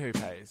 Then who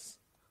pays?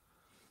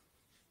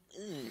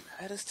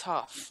 That is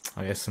tough.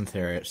 I guess in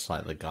theory it's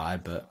like the guy,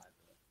 but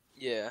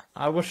Yeah.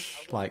 I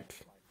wish, like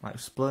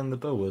splitting the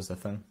bill was the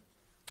thing.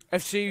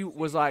 If she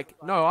was like,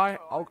 "No, I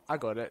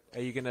got it,"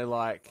 are you gonna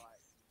like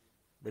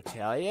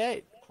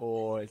retaliate,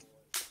 or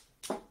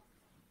Well,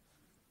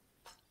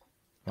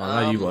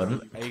 no, you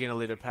wouldn't. are you gonna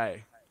let her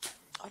pay?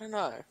 I don't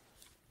know.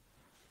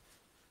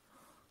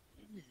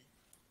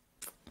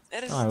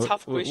 That is No, a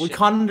tough we question.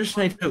 kind of just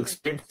need to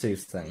experience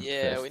these things.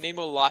 Yeah, first. we need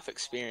more life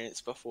experience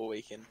before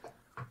we can.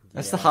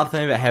 That's the hard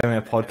thing about having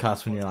a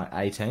podcast when you're like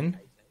 18. You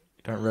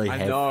don't really I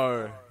have,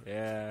 know.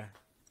 Yeah.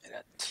 At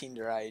a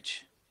tender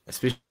age.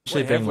 especially What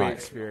have being we like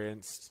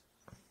experienced?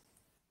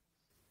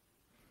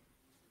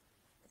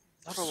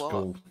 Not a lot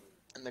school.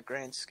 in the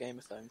grand scheme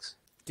of things.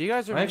 Do you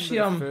guys remember actually,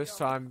 the first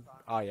time?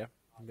 Oh yeah.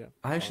 Yeah.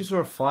 I actually saw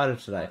a fighter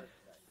today.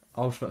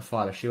 Ultimate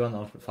Fighter. She won the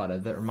Ultimate Fighter.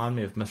 That reminded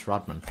me of Miss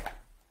Rudman.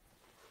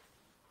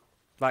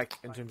 Like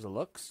in terms of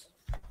looks.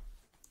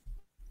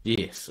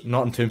 Yes,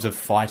 not in terms of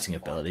fighting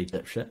ability,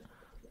 dipshit.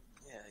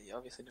 Yeah, you're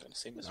obviously not going to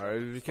see Miss Or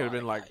it could have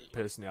been like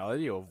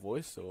personality or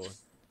voice or.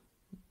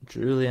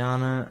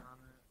 Juliana.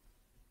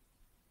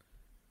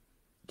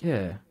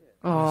 Yeah.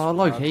 Oh,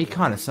 low-key,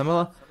 kind of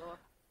similar.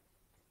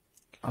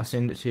 I'll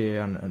send it to you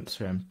on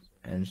Instagram,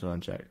 Angelo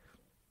and Jack.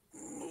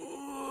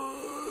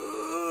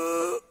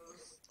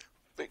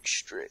 Big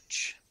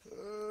stretch.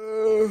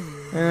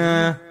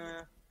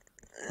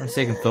 On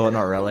second thought,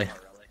 not really.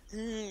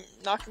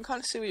 No, I can kind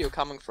of see where you're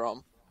coming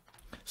from.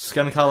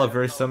 Skin color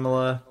very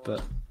similar,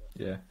 but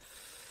yeah.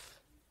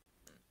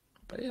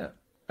 But yeah,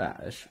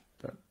 badish.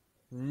 But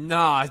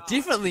Nah,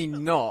 definitely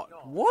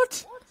not.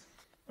 What?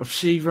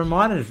 she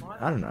reminded,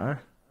 I don't know,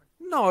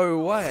 No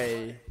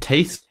way.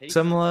 teeth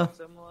similar.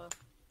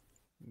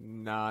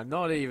 Nah,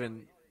 not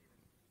even.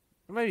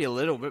 Maybe a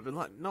little bit, but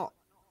like not.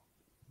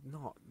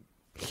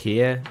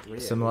 Hair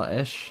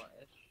similar-ish.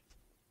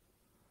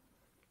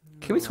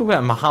 Can we talk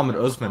about Muhammad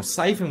Usman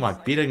saving my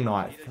betting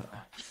night?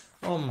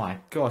 Oh my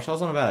gosh, I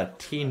was on about a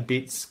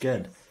 10-bet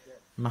skid.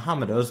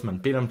 Muhammad Usman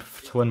beat him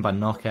to win by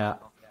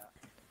knockout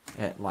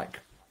at like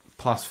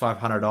plus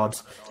 500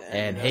 odds,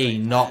 and he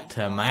knocked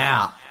him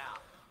out.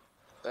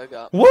 Big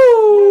up.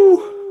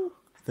 Woo!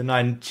 The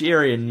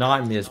Nigerian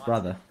Nightmare's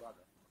brother.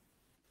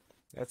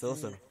 That's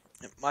awesome.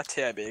 My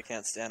TAB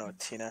account's down to a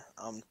tenner.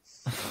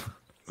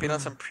 Been on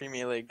some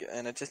Premier League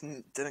and it just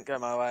didn't go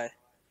my way.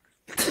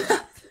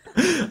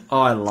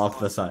 Oh, I love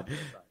this.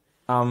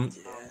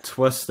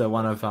 Twister,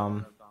 one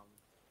of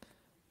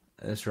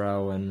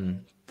Israel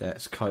and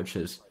that's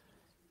coaches.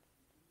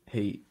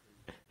 He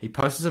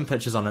posted some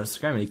pictures on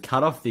Instagram and he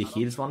cut off their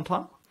heads one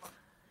time.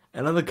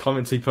 And in the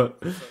comments he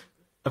put,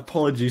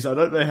 "Apologies, I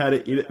don't know how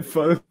to edit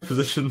photo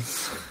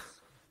positions."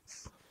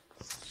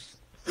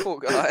 Poor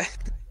guy.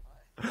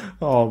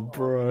 Oh,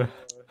 bro.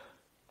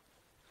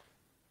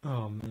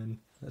 Oh man,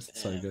 that's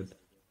so good.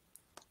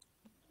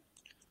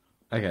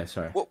 Okay,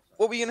 sorry. What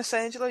were you gonna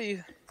say, Angelo?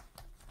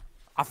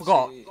 I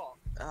forgot.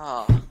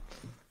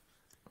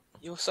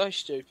 You're so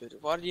stupid.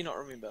 Why did you not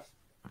remember?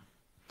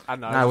 I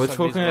don't know. No, we're so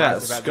talking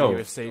mesmerised about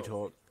the school. UFC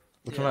talk.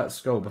 We're talking about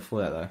school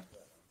before that though.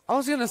 I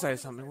was gonna say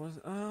something.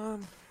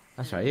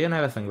 That's right. You're gonna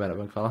have a think about it,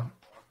 big fella.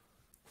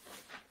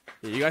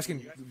 Yeah, you guys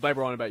can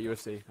blabber on about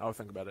UFC. I'll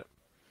think about it.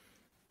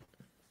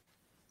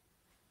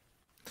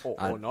 Or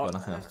I've not. got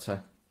nothing else to say.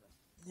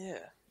 Yeah,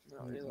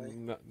 not really.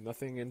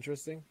 Nothing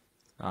interesting.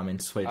 I mean,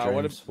 sweet what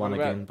dreams won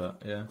about- again,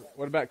 but yeah.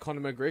 What about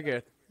Conor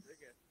McGregor?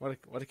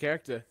 What a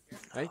character,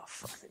 hey? Oh,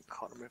 fucking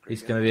Conor McGregor.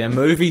 He's gonna be a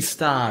movie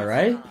star,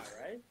 right?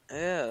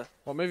 Yeah.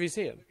 What movie is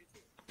he in?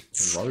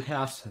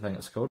 Roadhouse, I think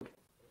it's called.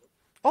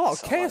 Oh,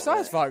 Something like KSI's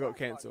that. fight got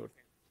cancelled.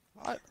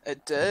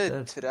 It did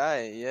did.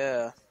 today,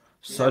 yeah.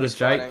 So Yeah, does he's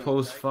Jake fighting-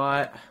 Paul's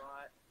fight.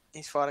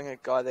 He's fighting a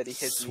guy that he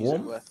has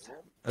Swarm? music with.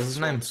 Is his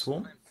name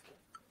Swarm?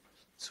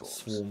 Swarms.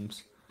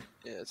 Swarms.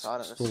 Yeah, it's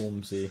hard.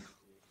 Swarmsy.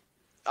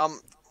 I'm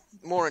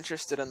more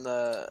interested in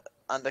the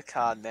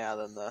undercard now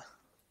than the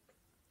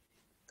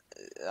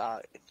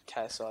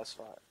KSI's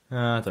fight.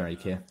 I don't really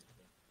care.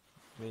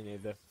 Me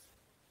neither.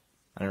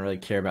 I don't really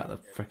care about the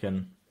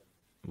frickin'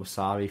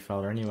 Wasabi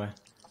fella anyway.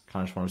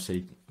 Kinda just want to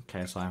see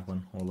KSI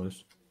win or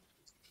lose.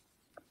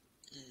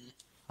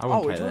 I Oh,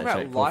 wouldn't we're pay talking that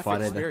about Jake Paul life fight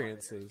either.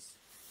 experiences.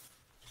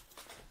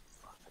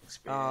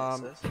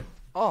 Experiences.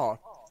 Oh,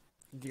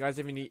 do you guys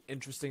have any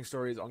interesting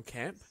stories on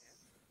camp?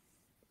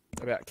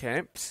 About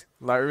camps?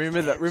 Like,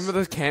 remember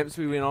those camps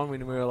we went on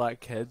when we were like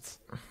kids?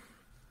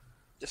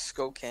 Just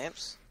school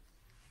camps.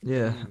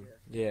 Yeah.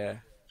 Yeah.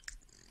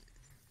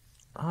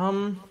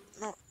 No.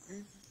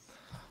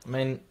 I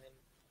mean,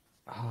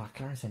 I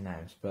can't say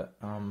names, but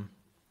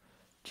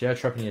Geo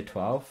Trip in year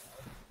 12.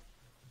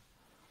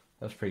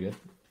 That was pretty good.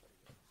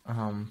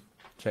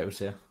 Jake was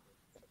there.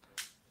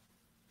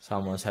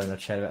 Someone was having a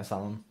chat about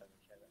something.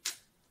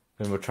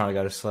 When we were trying to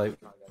go to sleep.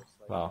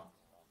 Well,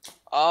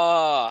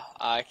 Oh,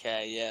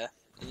 okay, yeah.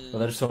 well,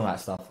 they're just talking about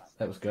stuff.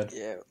 That was good.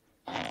 Yeah.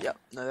 Yep.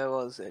 No, that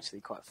was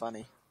actually quite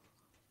funny.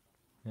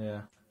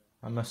 Yeah.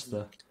 I missed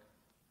the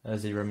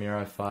Izzy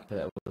Ramiro fight, but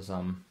that was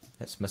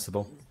that's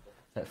missable.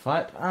 That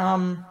fight.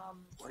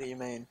 What do you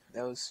mean?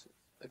 That was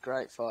a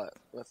great fight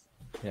with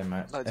Yeah,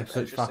 mate. loads of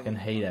Absolute interesting fucking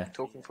heater.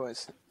 talking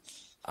points.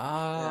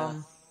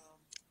 I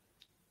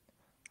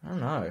don't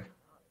know.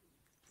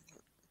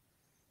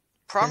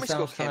 Primary That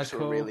school sounds kinda camps were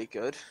cool. really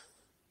good.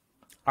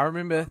 I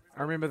remember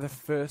the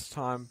first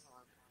time.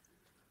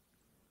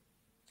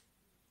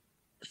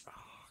 Oh,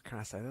 can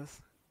I say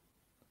this?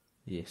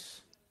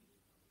 Yes.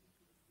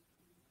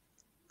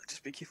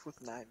 Just be careful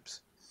with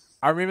names.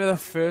 I remember the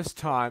first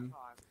time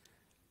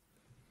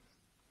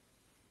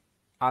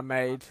I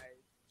made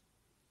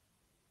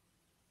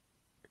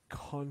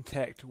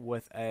contact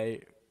with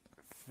a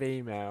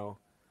female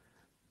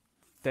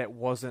that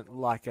wasn't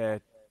like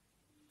a.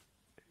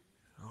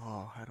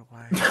 Oh, how do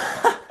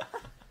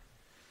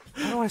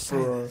I say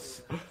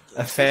this?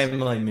 A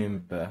family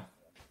member.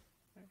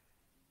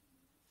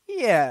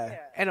 Yeah,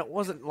 and it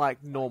wasn't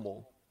like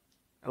normal,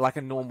 like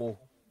a normal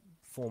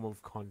form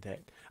of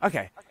contact.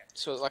 Okay,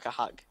 So it was like a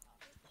hug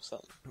or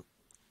something.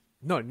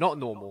 no, not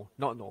normal,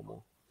 not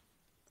normal.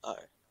 Oh.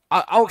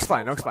 I'll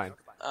explain. Oh,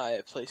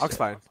 yeah, please. I'll do.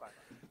 explain.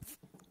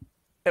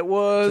 It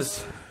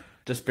was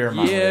Just bear in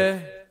mind. yeah.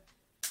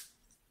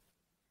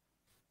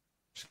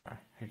 Sorry,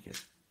 who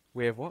cares?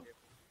 We have what?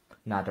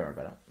 Nah, don't worry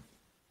about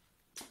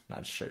it. Nah,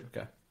 just shoot,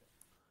 go.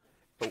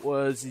 It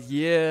was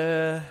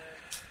year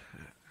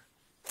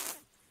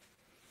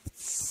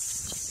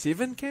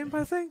 7 camp,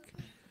 I think,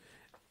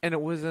 and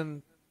it was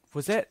in.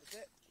 Was that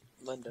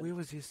Lyndon. where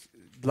was this?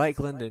 Lake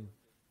Linden.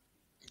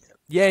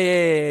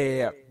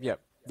 Yeah.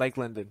 Lake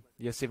Linden,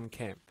 year 7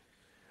 camp.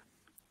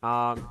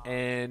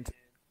 And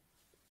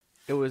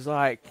it was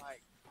like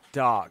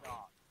dark.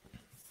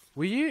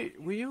 You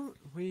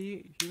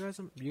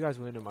guys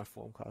weren't in my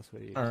form class, were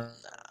you? I don't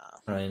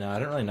really know. I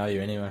don't really know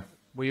you anyway.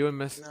 Were you in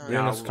Miss? You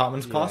in Miss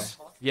Cartman's class?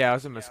 Yeah, I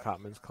was in Miss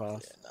Cartman's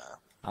class. Yeah,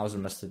 no. I was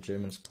in Mr.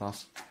 German's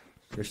class.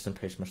 Rest in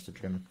peace, Mr.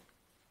 German.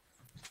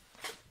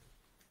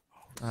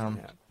 Yeah.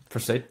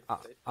 Proceed.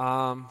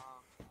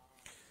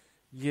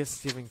 Year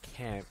 7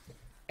 camp,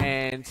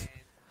 and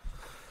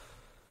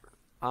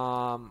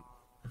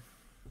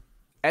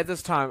at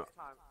this time,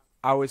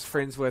 I was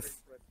friends with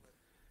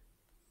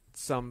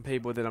some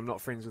people that I'm not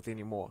friends with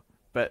anymore.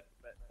 But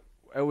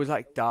it was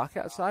like dark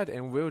outside,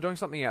 and we were doing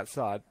something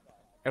outside.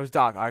 It was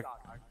dark,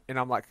 and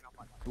I'm like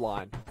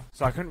blind,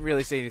 so I couldn't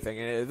really see anything.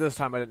 And at this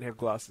time, I didn't have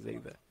glasses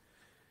either.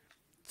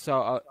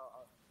 So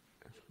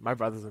my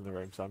brother's in the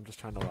room, so I'm just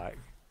trying to like.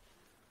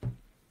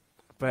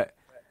 But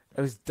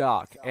it was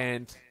dark,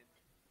 and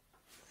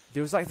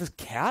there was like this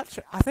couch,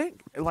 I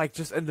think, like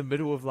just in the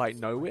middle of like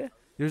nowhere.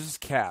 There was this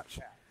couch,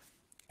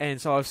 and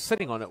so I was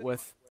sitting on it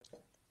with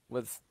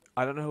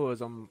I don't know who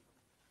was on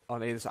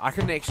either side. I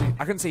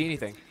couldn't see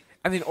anything,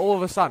 and then all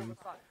of a sudden,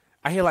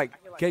 I hear like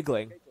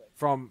giggling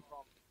from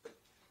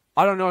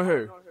I don't know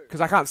who,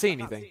 because I can't see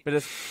anything, but I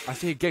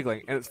see her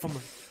giggling, and it's from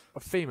a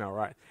female,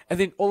 right? And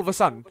then all of a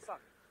sudden,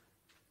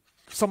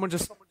 someone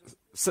just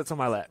sits on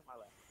my lap.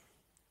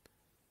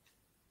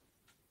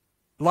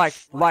 Like,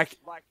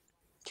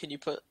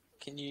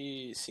 Can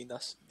you send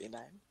us their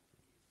name?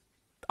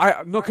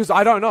 no, because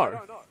I don't know.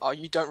 Oh,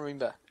 you don't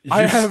remember?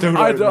 I still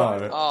don't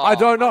know. Oh. I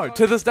don't know.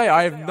 To this day,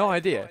 I have no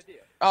idea.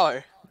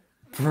 Oh.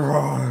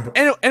 Bro.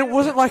 And it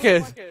wasn't like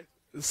a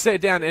sat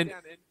down and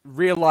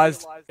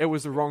realized it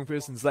was the wrong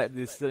person's lap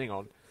they're sitting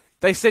on.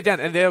 They sat down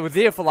and they were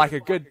there for like a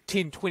good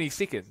 10, 20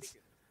 seconds.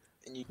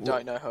 And you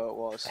don't know who it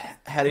was.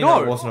 How do you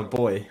know it wasn't a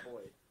boy?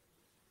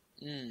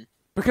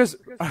 Because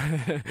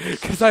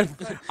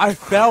I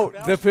felt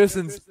the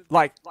person's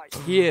like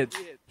here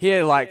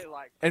like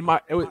in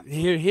my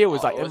here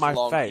was like it in was my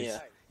long face.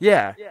 hair.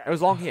 Yeah, it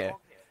was long hair.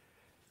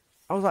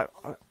 I was like,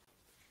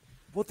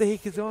 what the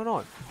heck is going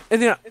on?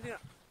 And then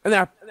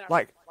I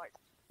like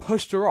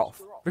pushed her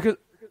off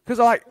because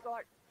I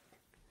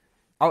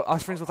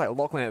was friends with like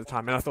Lachlan at the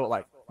time, and I thought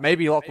like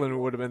maybe Lachlan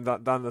would have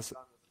been done this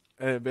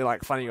and it'd be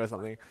like funny or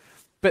something,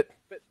 but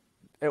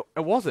it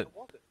wasn't.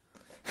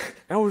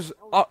 And I was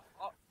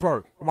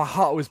bro, my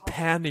heart was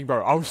pounding,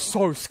 bro. I was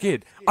so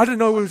scared. I didn't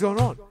know what was going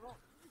on.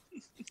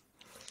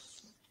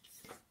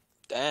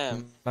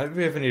 Damn. Maybe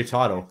we have a new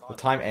title. The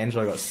time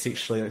Angelo got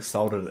sexually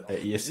assaulted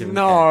at year 7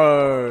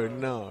 No.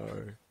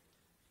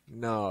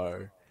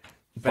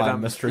 by a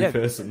mystery yeah,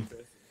 person.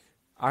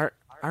 I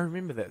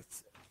remember that.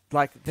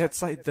 Like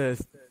that's like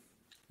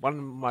one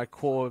of my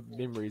core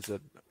memories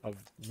of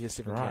year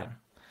 7 Right.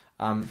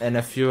 camp. And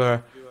if you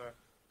were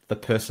the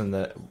person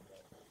that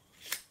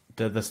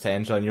did this to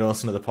Angelo and you're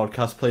listening to the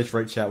podcast, please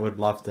reach out. We'd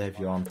love to have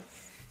you on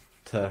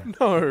to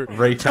No,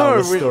 retell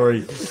the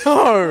story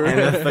No, and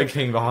the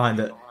thinking behind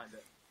it.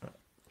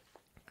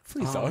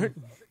 please don't.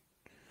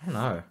 I don't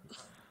know.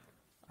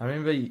 I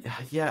remember,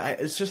 yeah,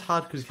 it's just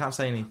hard because you can't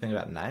say anything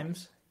about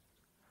names.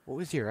 What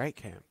was year 8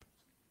 camp?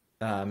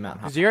 Mount Because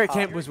Hunt. year 8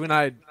 camp was when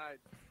I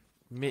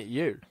met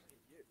you.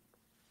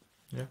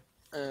 Yeah.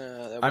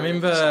 That I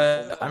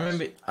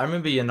was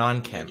remember year 9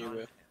 when camp, you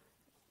were-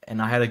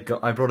 and I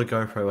brought a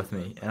GoPro with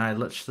me, and I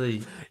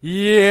literally,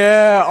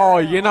 Yeah. Oh,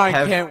 year 9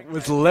 Have- camp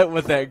was lit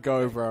with that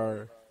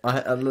GoPro.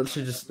 I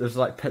literally just, it was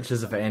like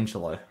pictures of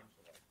Angelo.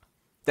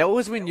 That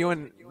was when you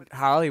and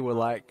Harley were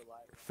like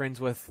friends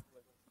with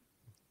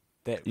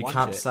that You one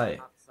can't chick.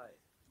 say.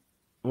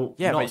 Well,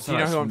 Yeah, not but so do you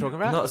know much- who I'm talking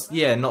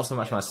about? Not so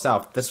much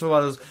myself. That's what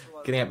I was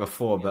getting at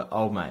before, but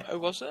oh mate, Who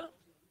was it?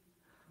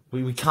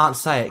 we can't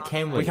say it,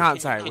 can we? We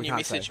can't say. Can We you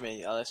can't say. message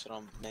me? Oh, that's what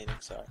I'm needing.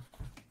 Sorry.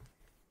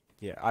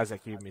 Yeah,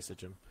 Isaac, you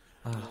message him.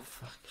 Oh,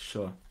 fuck,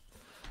 sure.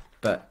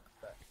 But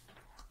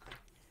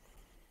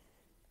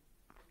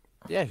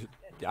Yeah,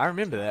 I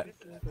remember that.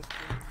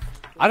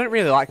 I didn't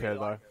really like her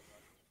though.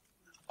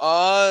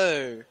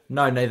 Oh.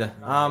 no, neither.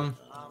 I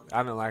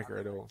didn't like her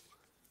at all.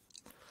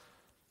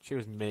 She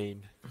was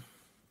mean.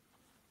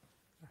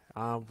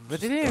 But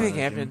did anything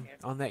happen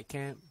on that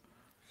camp?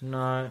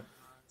 No.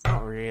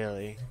 Not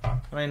really. I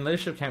mean,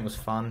 leadership camp was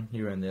fun.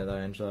 You were in there though,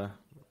 Angelo.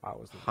 I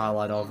wasn't.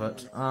 Highlight of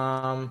it.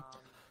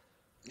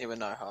 There were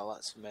no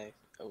highlights for me.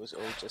 It was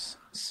all just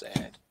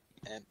sad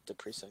and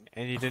depressing.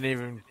 And you didn't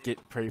even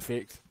get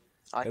prefect.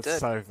 I It's did.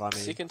 so funny.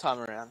 Second time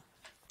around.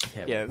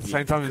 Yeah, at the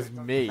same time as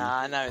me.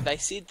 Nah, no, they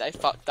said they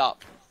fucked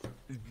up.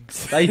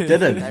 They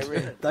didn't.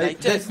 They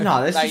did.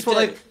 No, that's They just what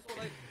did.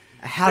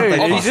 How Dude, did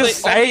they? you're Obviously-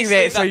 just saying obviously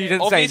that so they- you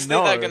didn't say obviously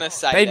no. they're gonna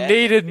say they that.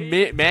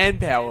 needed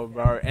manpower,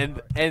 bro,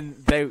 and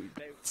they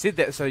said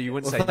that so you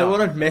wouldn't Well, say if they no.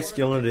 wanted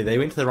masculinity, they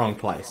went to the wrong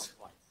place.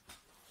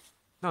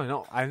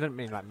 No, I didn't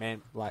mean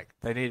like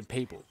they needed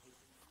people.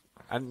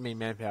 I didn't mean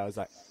manpower. I was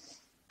like,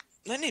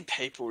 They need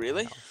people,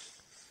 really.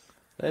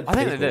 They had I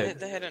think they people. did.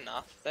 They had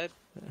enough. They had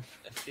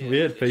a fair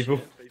Weird people.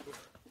 share.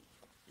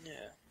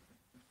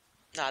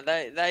 Yeah.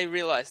 No, they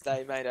realised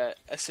they made a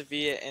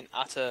severe and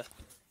utter.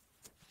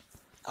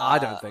 I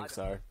don't think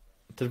so.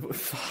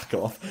 Fuck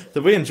off.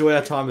 Did we enjoy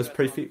our time as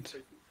prefect?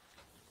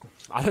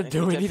 I didn't We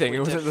do did- anything. we It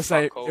wasn't did the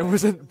same. fuck all. It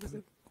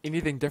wasn't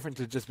anything different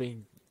to just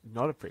being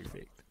not a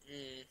prefect.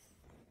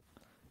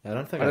 I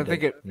don't think I I, don't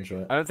think did it- enjoy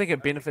it. I don't think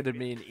it benefited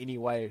me in any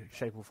way,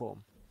 shape, or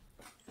form.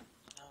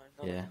 No,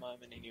 not Yeah. at the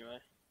moment, anyway.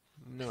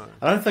 No,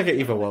 I don't think it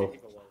ever will.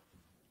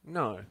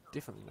 no,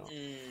 definitely not.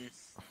 Mm.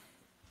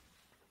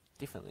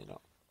 Definitely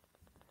not.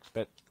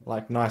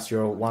 Like, nice,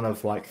 you're one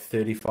of like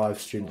 35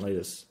 student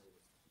leaders.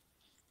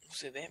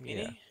 Was it that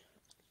many?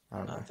 Yeah. I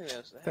don't know. I think that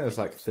was I think it was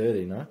like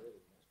 30, no?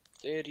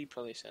 30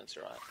 probably sounds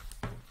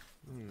right.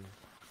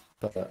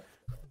 But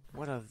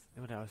What else?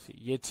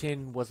 Year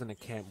 10 wasn't a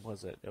camp,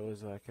 was it? It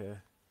was like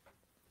a.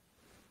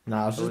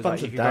 no, it was It just a was bunch like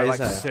of you could go days.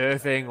 like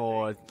surfing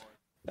or It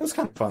was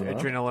kind of fun though.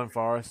 Adrenaline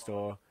Forest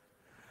or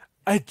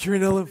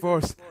Adrenaline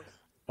Forest.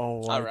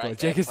 Oh I my rate god,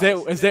 Jack!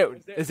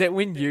 that Is that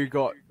when you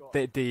got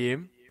that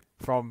DM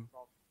from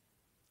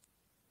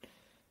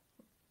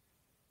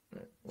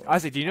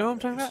Isaac? Do you know what I'm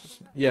talking about?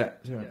 Yeah.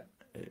 8, 9,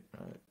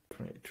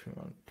 20,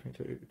 21,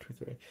 22,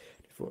 23,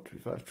 24,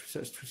 25,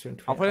 26, 27,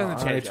 28. I'll put it in the I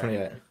chat, know Jack.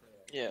 28.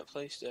 Yeah,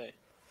 please do.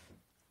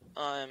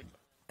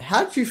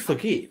 How did you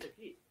forget?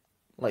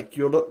 Like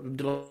your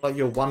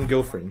one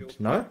girlfriend?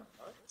 No.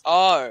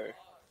 Oh.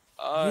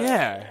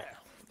 Yeah.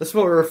 That's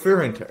what we're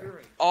referring to.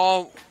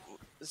 Oh,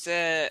 is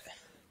that...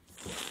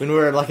 When we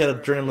were like at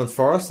Adrenaline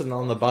Forest and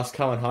on the bus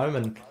coming home,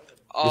 and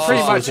Oh,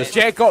 Pretty much, just-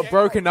 Jack got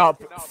broken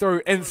up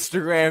through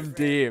Instagram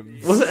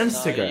DMs. was it No,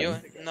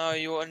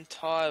 Instagram? you're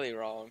entirely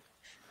wrong.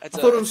 It's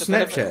I thought it was it's a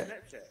bit of a- Snapchat.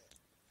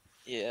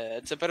 Yeah,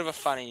 it's a bit of a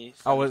funny...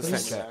 Oh, was thing, it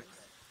Snapchat?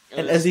 though.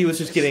 And Izzy was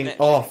just getting, Snapchat.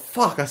 oh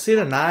fuck, I said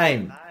a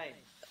name.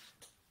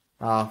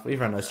 Ah,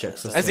 everyone knows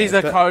Jack's sister. Izzy's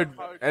a but code.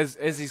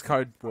 Izzy's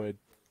code word.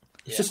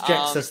 It's just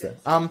Jack's sister.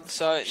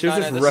 So, She was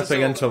just this ripping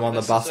is into him on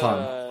the this bus is,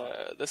 home.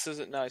 This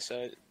isn't... No,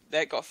 so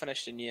that got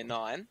finished in year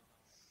 9.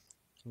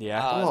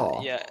 Yeah.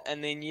 Oh. Yeah,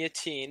 and then year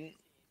 10,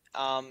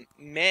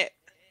 Matt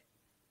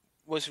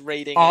was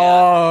reading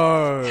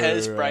out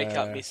his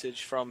breakup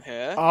message from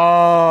her.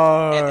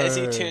 Oh. And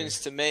Izzy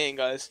turns to me and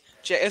goes,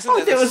 Jack, isn't Oh,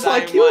 that that the was same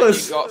like one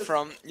yours." you got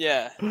from...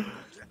 Yeah.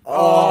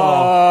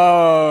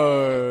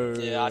 Oh.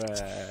 Yeah.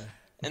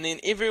 And then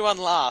everyone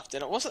laughed,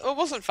 and it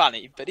wasn't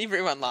funny, but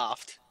everyone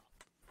laughed.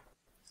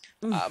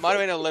 It might have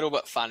been a little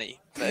bit funny,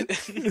 but...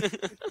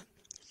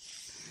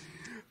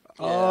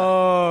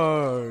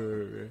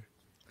 Oh.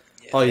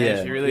 Oh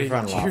yeah, She really,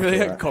 everyone she laughed really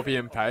at had it. copy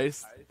and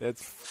paste.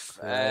 That's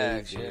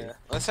Facts, crazy. yeah.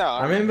 That's how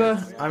I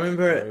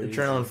remember at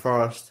Adrenaline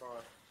Forest,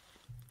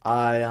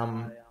 I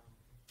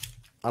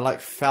like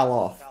fell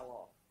off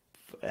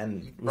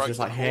and was Broke just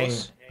the like hanging.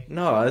 horse?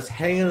 No, I was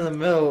hanging in the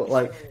middle,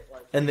 like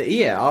in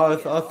the air. I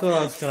thought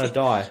I was gonna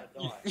die.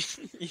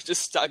 You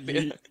just stuck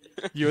there.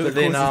 You were the But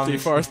then, cause of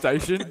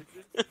deforestation.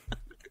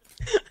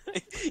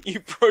 You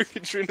broke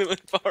Adrenaline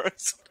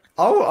Forest.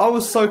 I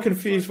was so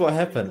confused what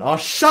happened. Oh,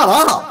 shut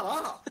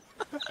up!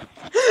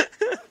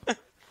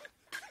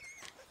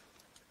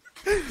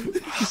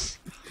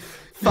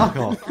 Fuck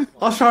off.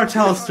 I was trying to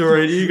tell a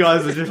story and you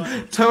guys are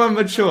just too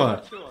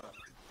immature.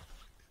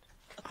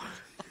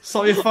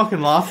 Stop your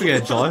fucking laughing,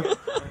 Angelo.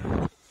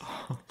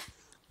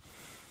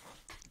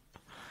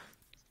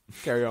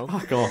 Carry on.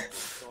 Fuck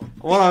off.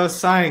 What I was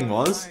saying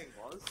was...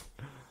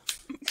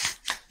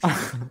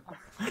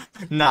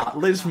 Nah,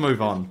 let's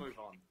move on.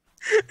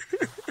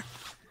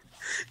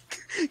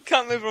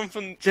 Can't move on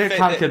from... Jack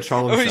can't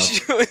control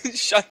himself.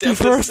 Shut down.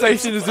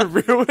 Deforestation is a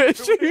real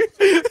issue.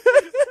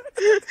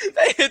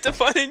 They had to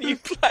find a new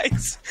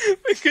place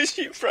because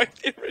you broke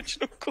the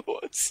original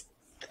chords.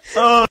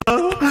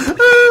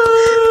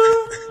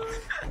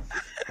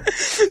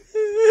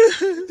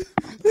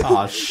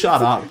 Oh,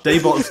 shut up.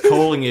 D-Bot's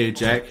calling you,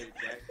 Jack.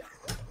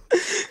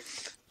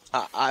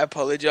 I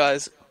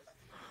apologise.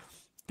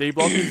 D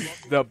block is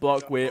the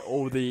block where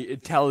all the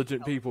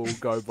intelligent people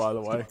go, by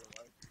the way.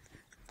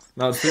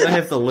 No, it's where they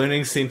have the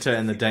learning centre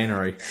and the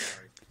deanery.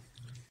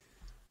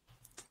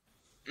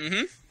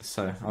 Mm-hmm.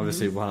 So,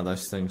 obviously one of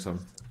those things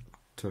I'm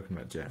talking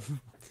about, Jack.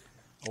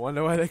 I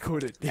wonder why they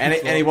called it. And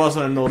he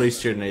wasn't a naughty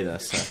student either,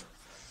 so...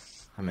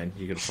 I mean,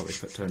 you could probably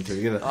put two and two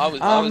together. I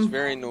was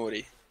very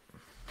naughty.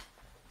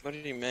 What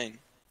did you mean?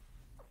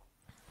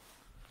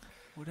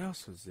 What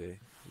else was there?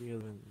 Year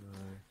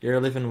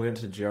 11 we went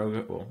to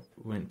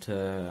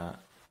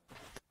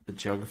the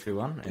geography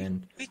one,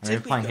 and Where I did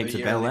remember playing we go heaps of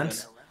year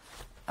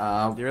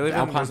Battlelands. Year 11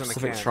 Alpine was in the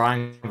Pacific camp.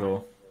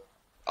 Triangle.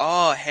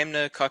 Oh,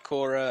 Hamner,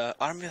 Kaikoura.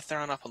 I remember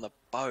throwing up on the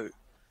boat.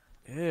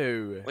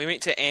 Ew. We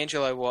went to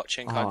Angelo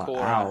watching Oh,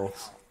 Kaikoura, ow.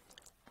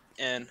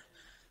 and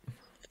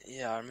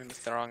yeah, I remember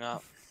throwing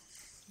up.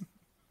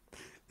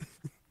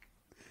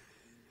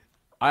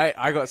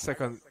 I got sick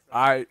on.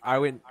 I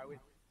went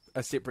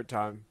a separate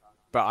time,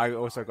 but I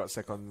also got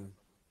sick on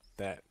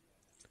that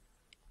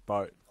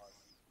boat.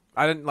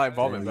 I didn't like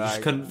vomit, Yeah, you but just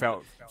I couldn't-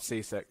 felt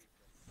seasick.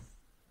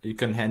 You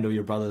couldn't handle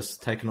your brothers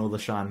taking all the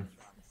shine.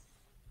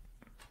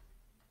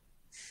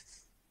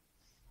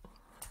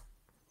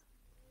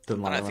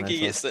 Didn't I like don't think he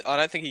gets the. I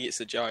don't think he gets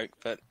the joke,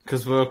 but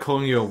Because we were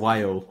calling you a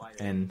whale,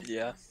 and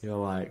yeah. you're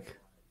like...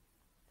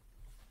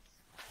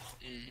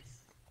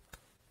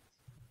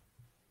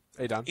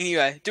 Are you done?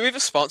 Anyway, do we have a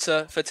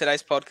sponsor for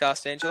today's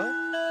podcast, Angelo?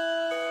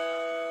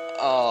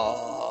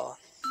 Oh,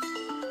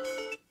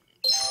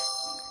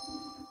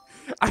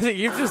 I think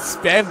you've just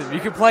spammed them. You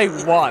can play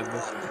one.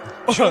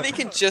 surely you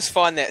can just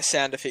find that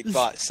sound effect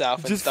by itself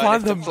and Just don't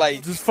find have them. to play.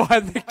 Just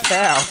find the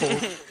cow.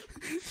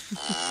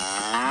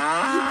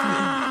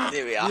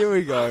 There we are. There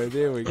we go.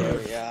 There we go.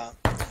 Yeah.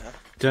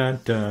 Dun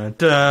dun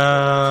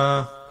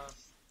dun.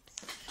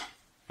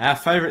 Our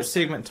favourite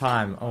segment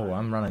time. Oh,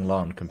 I'm running low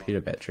on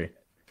computer battery.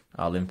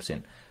 Oh,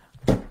 11%.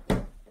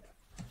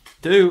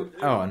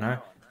 Oh, no.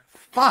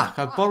 Fuck,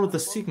 I bottled the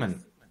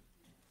segment.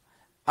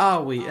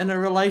 Are we in a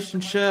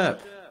relationship?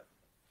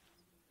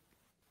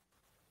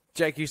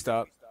 Jack, you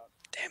start.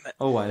 Damn it.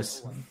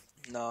 Always.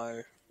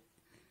 No.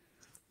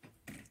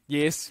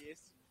 Yes.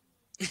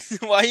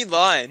 Why are you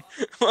lying?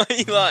 Why are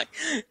you lying?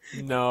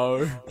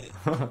 No.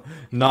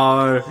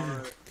 No.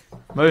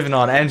 Moving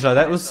on, Angelo,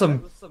 that was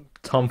some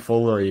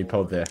tomfoolery you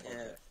pulled there.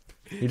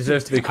 Yeah. He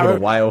deserves to be called a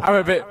whale. I'm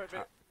a bit.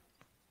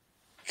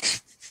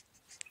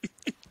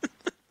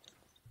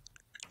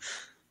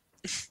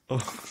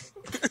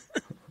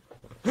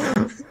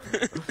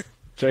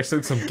 Jack's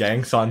doing some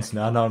gang signs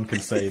now, no one can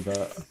see,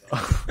 but...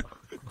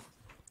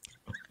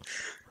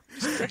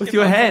 With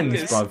your hands,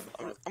 fingers. bruv.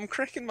 I'm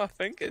cracking my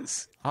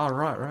fingers. Oh,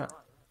 right.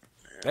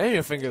 Damn,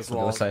 your fingers What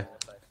long. did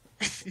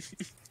I say?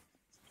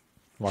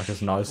 Like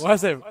his nose. Why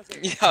is it?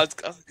 Yeah, I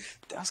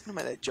was gonna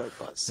make that joke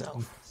by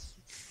itself.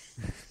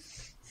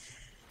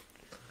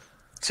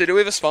 So do we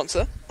have a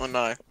sponsor or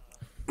no?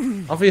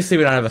 Obviously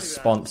we don't have a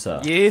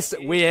sponsor. Yes,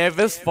 we have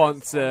a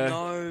sponsor.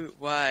 No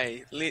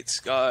way. Let's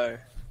go.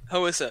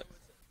 Who is it?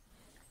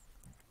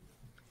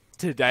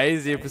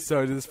 Today's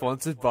episode is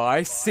sponsored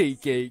by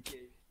SeatGeek.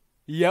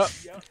 Yep.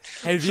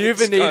 Have you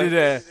ever Let's go.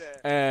 needed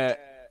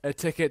a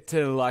ticket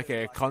to like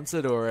a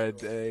concert or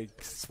a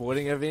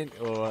sporting event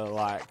or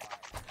like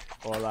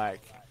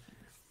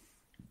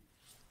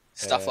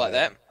Stuff like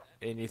that.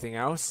 anything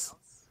else?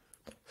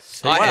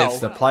 It's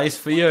the place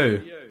for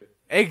you.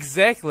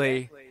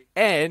 Exactly.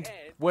 And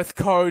with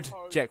code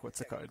Jack, what's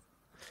the code?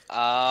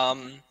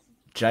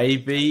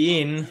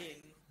 JBN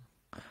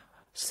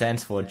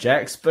stands for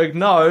Jack's Big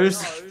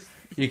Nose.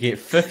 You get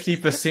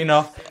 50%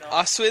 off.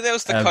 I swear that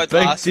was the A code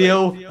big last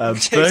deal, week. a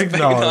Jack's big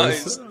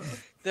nose.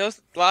 That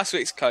was last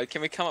week's code.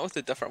 Can we come up with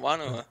a different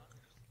one or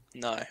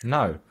no?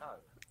 No.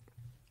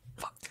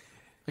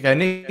 Okay,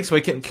 next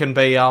week it can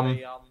be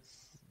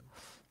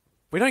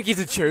We don't get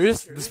to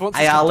choose. The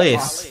sponsor.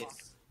 ALS.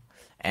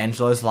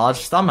 Angelo's large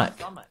stomach.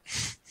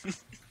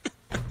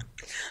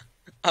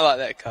 I like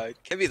that code.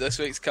 Can be this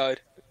week's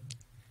code.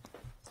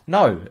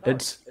 No,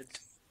 it's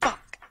Fuck.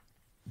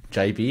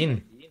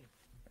 JBN.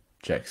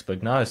 Jack's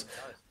Big Nose.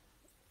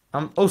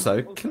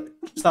 Also, can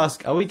I just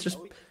ask, are we just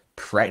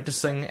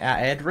practicing our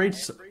ad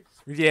reads?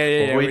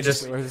 Yeah. Or we We're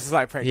just- we're just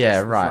like practice. Yeah, This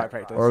is right. like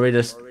practice. Or are we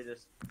just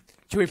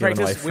Should we giving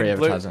away practice free when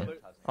Blue? advertising?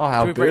 Oh,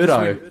 how Should we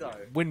practice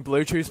birdo. when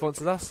Blue Chew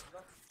sponsors us?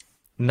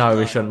 No,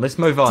 we shouldn't. Let's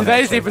move on.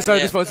 Today's actually. episode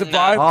Yeah, is sponsored no.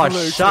 by Oh,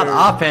 Blue shut Chew.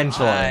 up,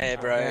 Angelo. Hey,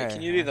 bro. Yeah.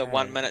 Can you do the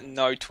 1 minute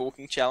no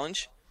talking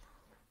challenge?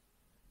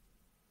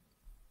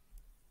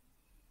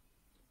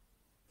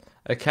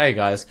 Okay,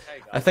 guys.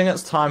 I think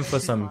it's time for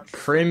some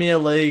Premier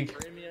League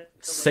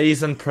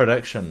season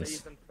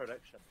predictions.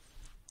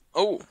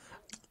 Oh,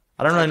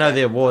 I don't really know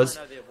the awards,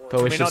 but we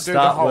Can we should not do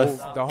start the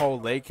with... whole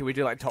league? Can we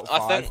do like top I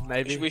five, think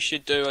maybe? we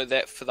should do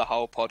that for the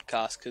whole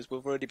podcast because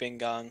we've already been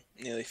going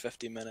nearly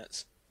 50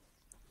 minutes.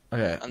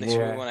 Okay, Unless we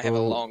want to have a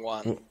long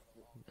one.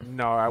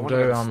 No, I want do,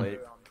 to go to um,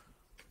 sleep.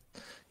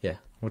 yeah,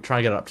 we'll try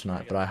and get it up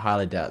tonight, but I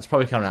highly doubt. It's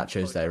probably coming out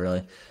Tuesday,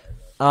 really.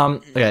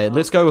 Okay,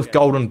 let's go with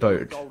Golden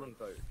Boot.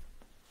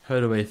 Who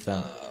do we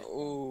think?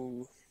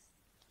 Ooh.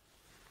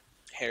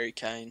 Harry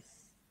Kane.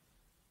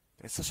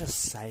 It's such a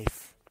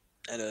safe.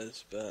 It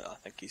is, but I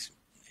think he'll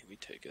be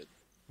too good.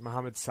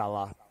 Mohamed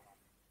Salah.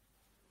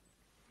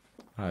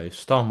 Oh, you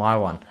stole my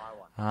one.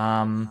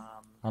 I'm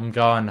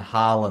going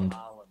Haaland.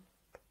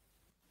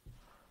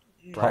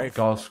 Top Brave.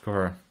 goal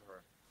scorer.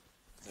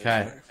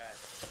 Okay.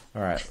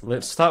 Alright,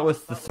 let's start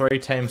with the three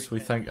teams we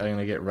think are going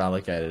to get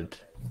relegated.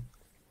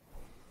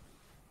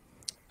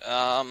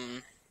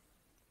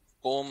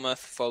 Bournemouth,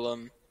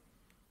 Fulham,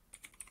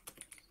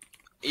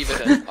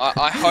 Everton.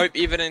 I hope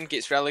Everton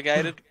gets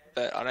relegated,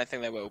 but I don't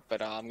think they will.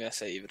 But I'm going to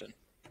say Everton.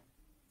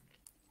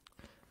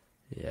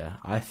 Yeah,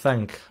 I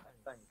think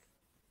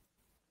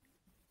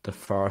the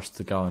Forest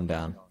are going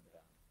down.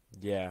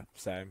 Yeah,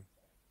 same.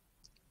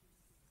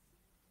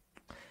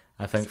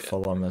 I think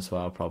Fulham as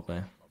well,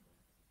 probably.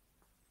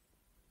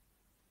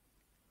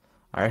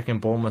 I reckon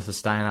Bournemouth are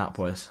staying up,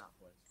 boys.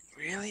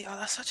 Really? Oh,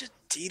 that's such a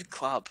dead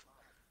club.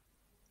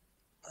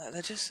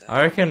 They're just.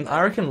 I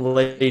reckon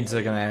Leeds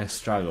are going to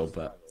struggle,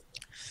 but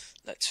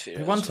That's fair.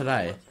 they won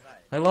today.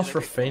 They lost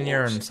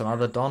Rafinha and some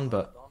other Don,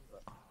 but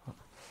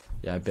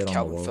yeah, I bet on the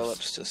Calvin Wolves.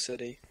 Phillips to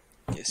City.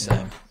 Yeah,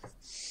 same.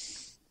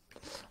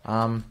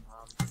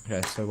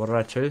 Okay, so what did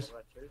I choose?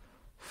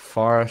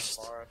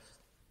 Forest,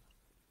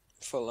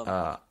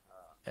 Fulham.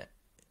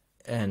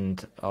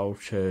 and I'll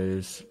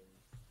choose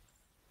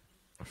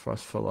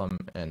Forest,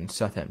 Fulham, and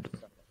Southampton.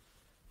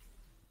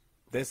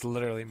 That's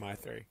literally my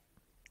three.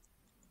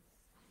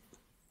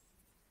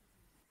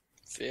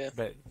 Fair.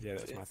 But yeah,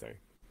 that's my three.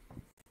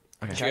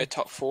 Did you go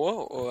top four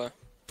or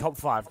Top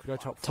five. Go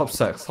top Top five.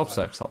 six, top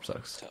six, top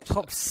six.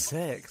 Top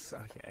six.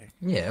 Okay.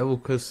 Yeah, well,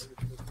 because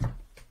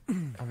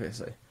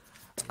obviously.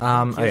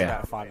 Here's Okay,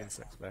 about 5 and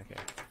 6, but okay.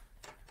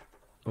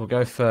 we'll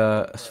go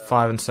for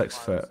 5 and 6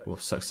 first. Well,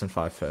 6 and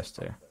 5 first.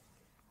 Yeah,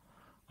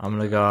 I'm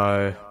gonna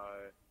go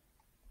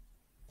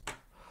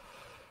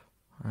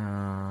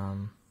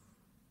I'm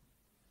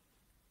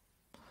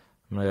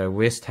gonna go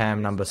West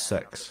Ham number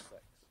 6.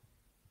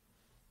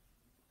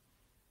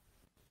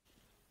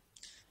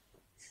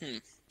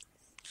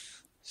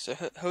 So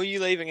who are you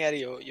leaving out of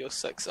your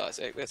 6,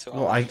 Isaac? That's who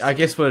Well, I'm I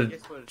guess we're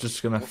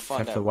just gonna We'll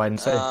find have to out. wait and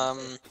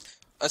see.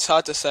 It's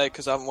hard to say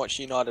because I haven't watched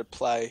United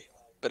play,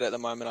 but at the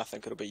moment I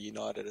think it'll be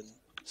United in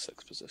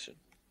 6th position.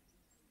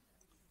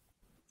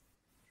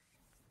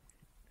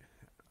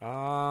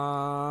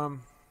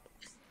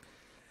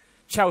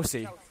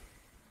 Chelsea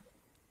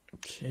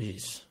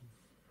Jeez.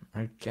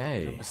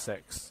 Okay. number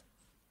 6.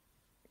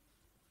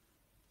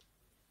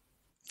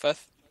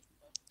 5th,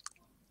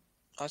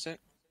 Isaac.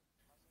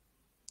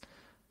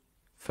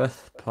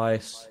 5th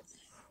place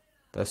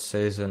this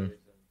season.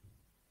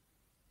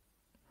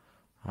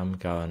 I'm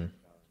going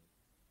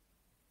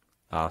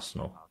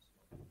Arsenal.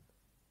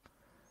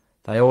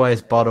 They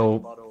always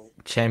bottle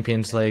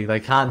Champions League. They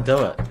can't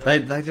do it.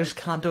 They just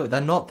can't do it.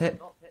 They're not that.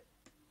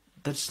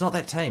 They're just not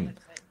that team.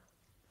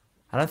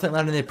 I don't think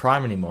they're in their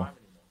prime anymore.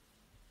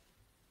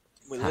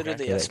 We Okay,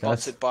 literally get are it,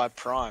 sponsored guys. by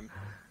Prime.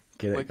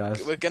 Get it,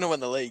 guys? We're gonna win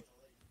the league.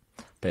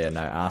 But yeah,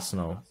 no,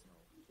 Arsenal.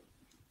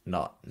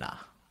 Nah.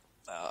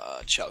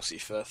 Chelsea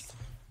 5th.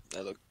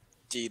 They look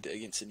dead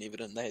against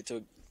Everton. They had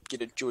to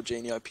get a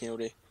Jorginho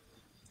penalty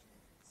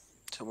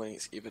to win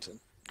against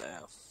Everton. They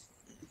are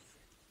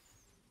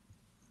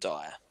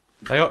dire.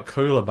 They got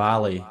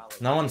Koulibaly.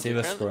 No one's ever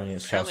Apparently- scoring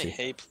against apparently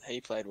Chelsea. he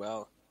played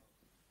well.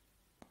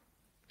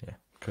 Yeah,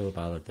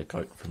 Koulibaly, the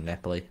goat from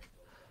Napoli.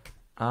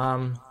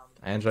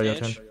 Angelo, your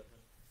turn. Ange?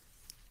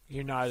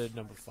 United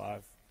number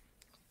 5.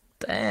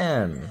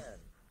 Damn.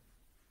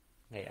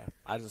 Yeah,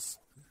 I just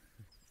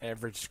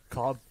average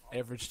club,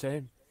 average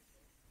team.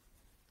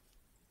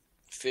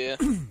 Fair.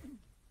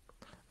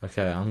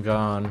 Okay, I'm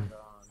going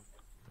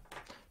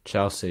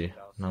Chelsea,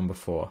 number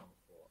 4.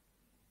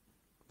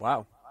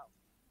 Wow.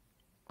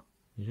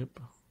 Yep.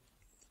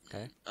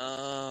 Okay.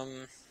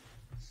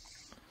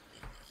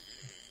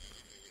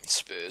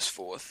 Spurs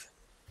 4th.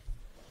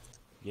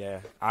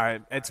 Yeah,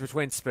 it's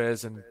between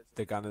Spurs and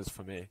the Gunners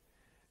for me.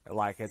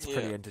 Like, it's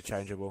pretty Yeah.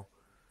 interchangeable.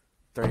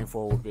 3 and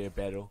 4 would be a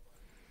battle.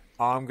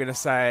 I'm gonna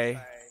say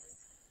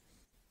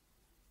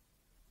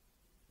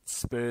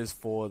Spurs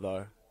 4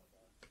 though.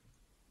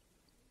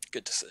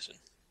 Good decision.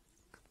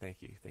 Thank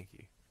you.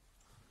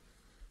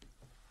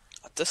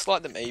 I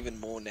dislike them even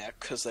more now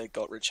because they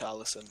got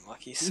Richarlison.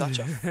 Like, he's such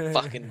a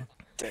fucking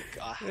dick.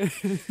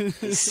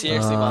 He's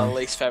seriously my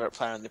least favourite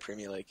player in the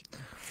Premier League.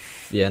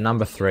 Yeah,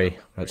 number 3.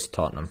 It's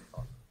Tottenham.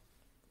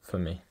 For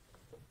me.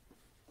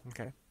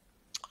 Okay.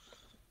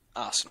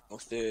 Arsenal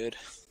 3rd.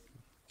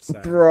 So,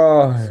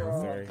 Bro,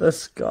 Very.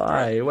 this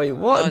guy. Wait,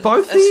 what? No,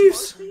 Both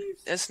it's- thieves?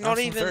 It's not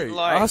Arsenal even three.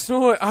 like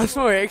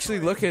Arsenal are actually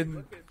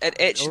looking. it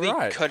actually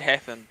alright. could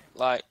happen.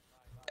 Like,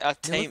 our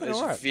team looking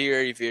is alright.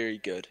 very, very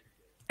good.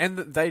 And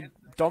they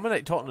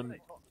dominate Tottenham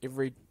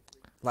every.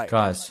 Like,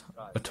 Guys,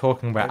 we're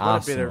talking they've about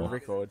got a better Arsenal.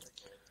 record.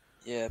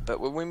 Yeah, but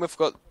when we've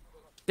got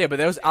Yeah, but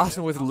there was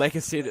Arsenal with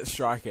Lacazette at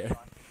striker.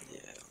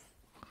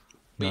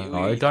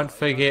 No, don't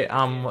forget,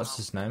 what's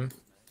his name?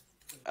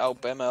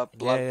 Alabama,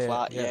 Blood Yeah,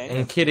 Clot yeah.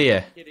 Yang,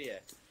 Nketiah.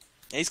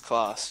 he's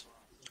class.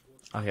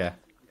 Okay.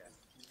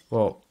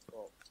 Well,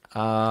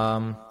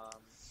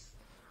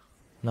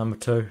 number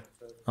 2,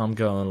 I'm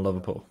going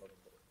Liverpool.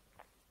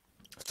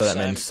 So that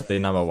Same. means the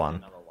number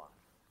 1.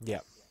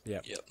 Yep.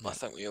 Yep, I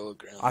think we all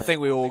agree on I that. think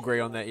we all agree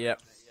on that.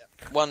 Yep.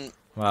 One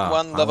Wow.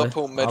 One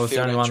Liverpool I was the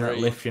midfield only one that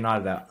injury. left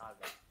United out.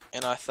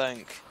 and I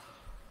think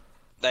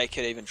they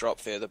could even drop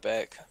further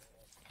back.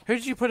 Who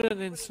did you put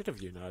in instead of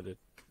United?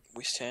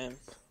 West Ham.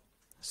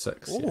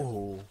 6. Yeah.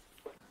 Ooh.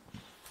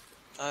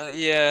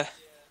 Yeah,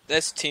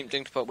 that's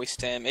tempting to put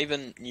West Ham.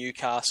 Even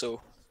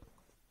Newcastle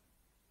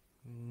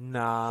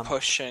Nah.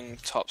 pushing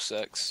top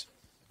 6.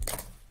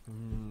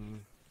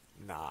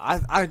 Nah.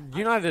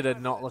 United are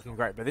not looking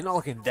great, but they're not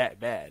looking that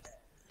bad.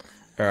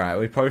 Alright,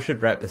 we probably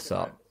should wrap this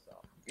up.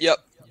 Yep.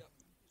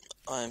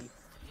 I'm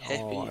happy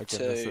Oh my to.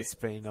 goodness, it's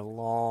been a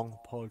long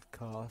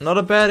podcast. Not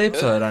a bad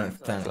episode, I don't I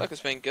think. feel like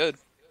it's been good.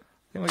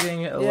 I think we're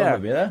getting it a Yeah. little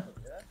bit better.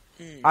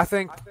 I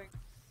think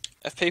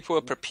If people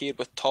are prepared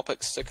with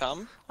topics to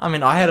come, I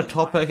mean, I had a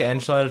topic,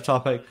 Angelo had a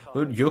topic.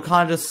 You're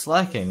kind of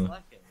slacking.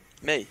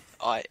 me,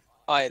 I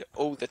had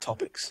all the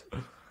topics.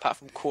 Apart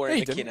from Corey No, you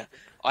and didn't. McKenna.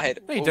 I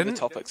had No, you all the didn't.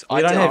 topics. We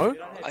I don't did.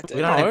 have- I did.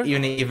 We don't No. have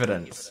any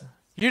evidence.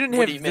 you didn't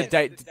What do have you the mean?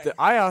 date.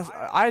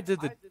 I did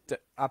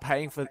the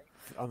paying for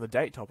on the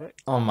date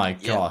topic. Oh my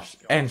Yeah. gosh.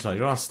 Angelo, you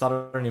don't want to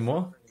stutter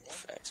anymore?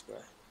 Facts, bro.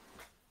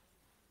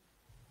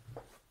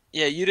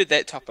 Yeah, you did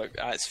that topic.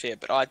 It's fair,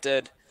 but I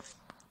did.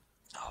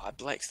 Oh, I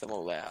blacked them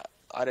all out.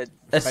 I did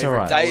It's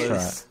Favourite alright. days.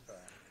 It's alright.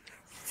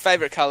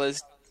 favorite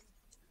colors,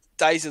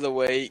 days of the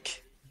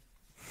week.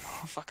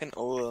 Oh, fucking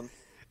all of them.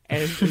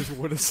 Andrew's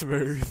water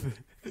smooth.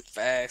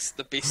 Facts,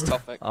 the best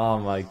topic. Oh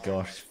my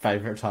gosh.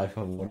 Favorite type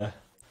of water.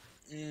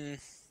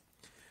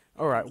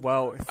 All right.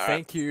 Well,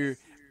 thank you,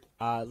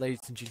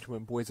 ladies and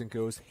gentlemen, boys and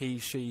girls, he,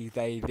 she,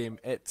 they, them,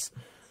 it's,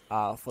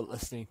 for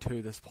listening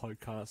to this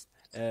podcast.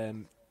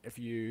 If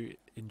you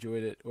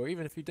enjoyed it, or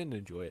even if you didn't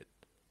enjoy it,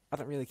 I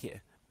don't really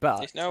care. But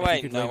There's no if way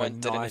you could no leave a one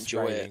didn't nice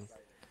enjoy it. rating,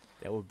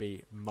 that would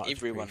be much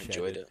Everyone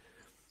appreciated. enjoyed it.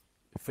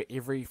 For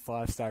every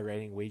 5-star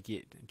rating we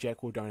get,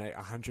 Jack will donate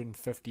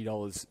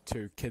 $150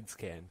 to Kids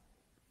Can.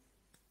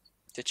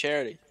 To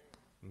charity.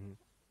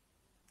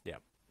 Yeah.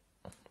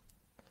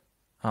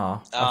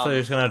 Oh, I thought he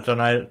was going to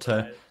donate it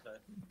to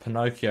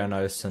Pinocchio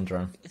Nose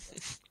Syndrome.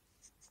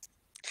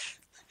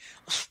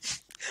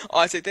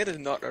 Isaac, that is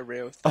not a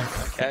real thing,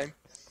 okay?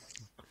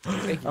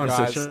 Thank you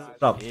Honestly, guys. shut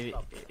up.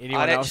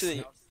 Anyone I'd else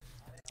actually...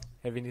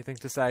 have anything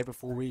to say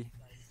before we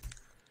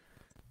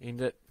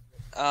end it?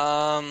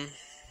 Not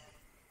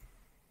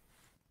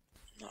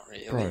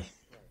really. Bro,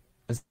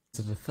 is it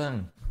a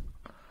thing?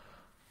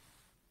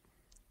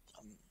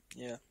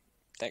 Yeah.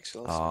 Thanks for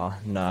listening. Oh,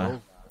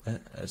 no.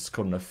 It's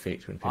called an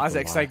effect when people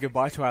Isaac, lie. say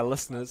goodbye to our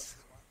listeners.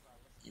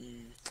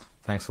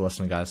 Thanks for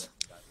listening, guys.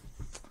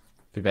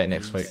 Be back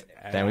next week. Peace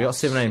Damn, we got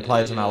 17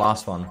 plays in our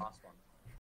last one.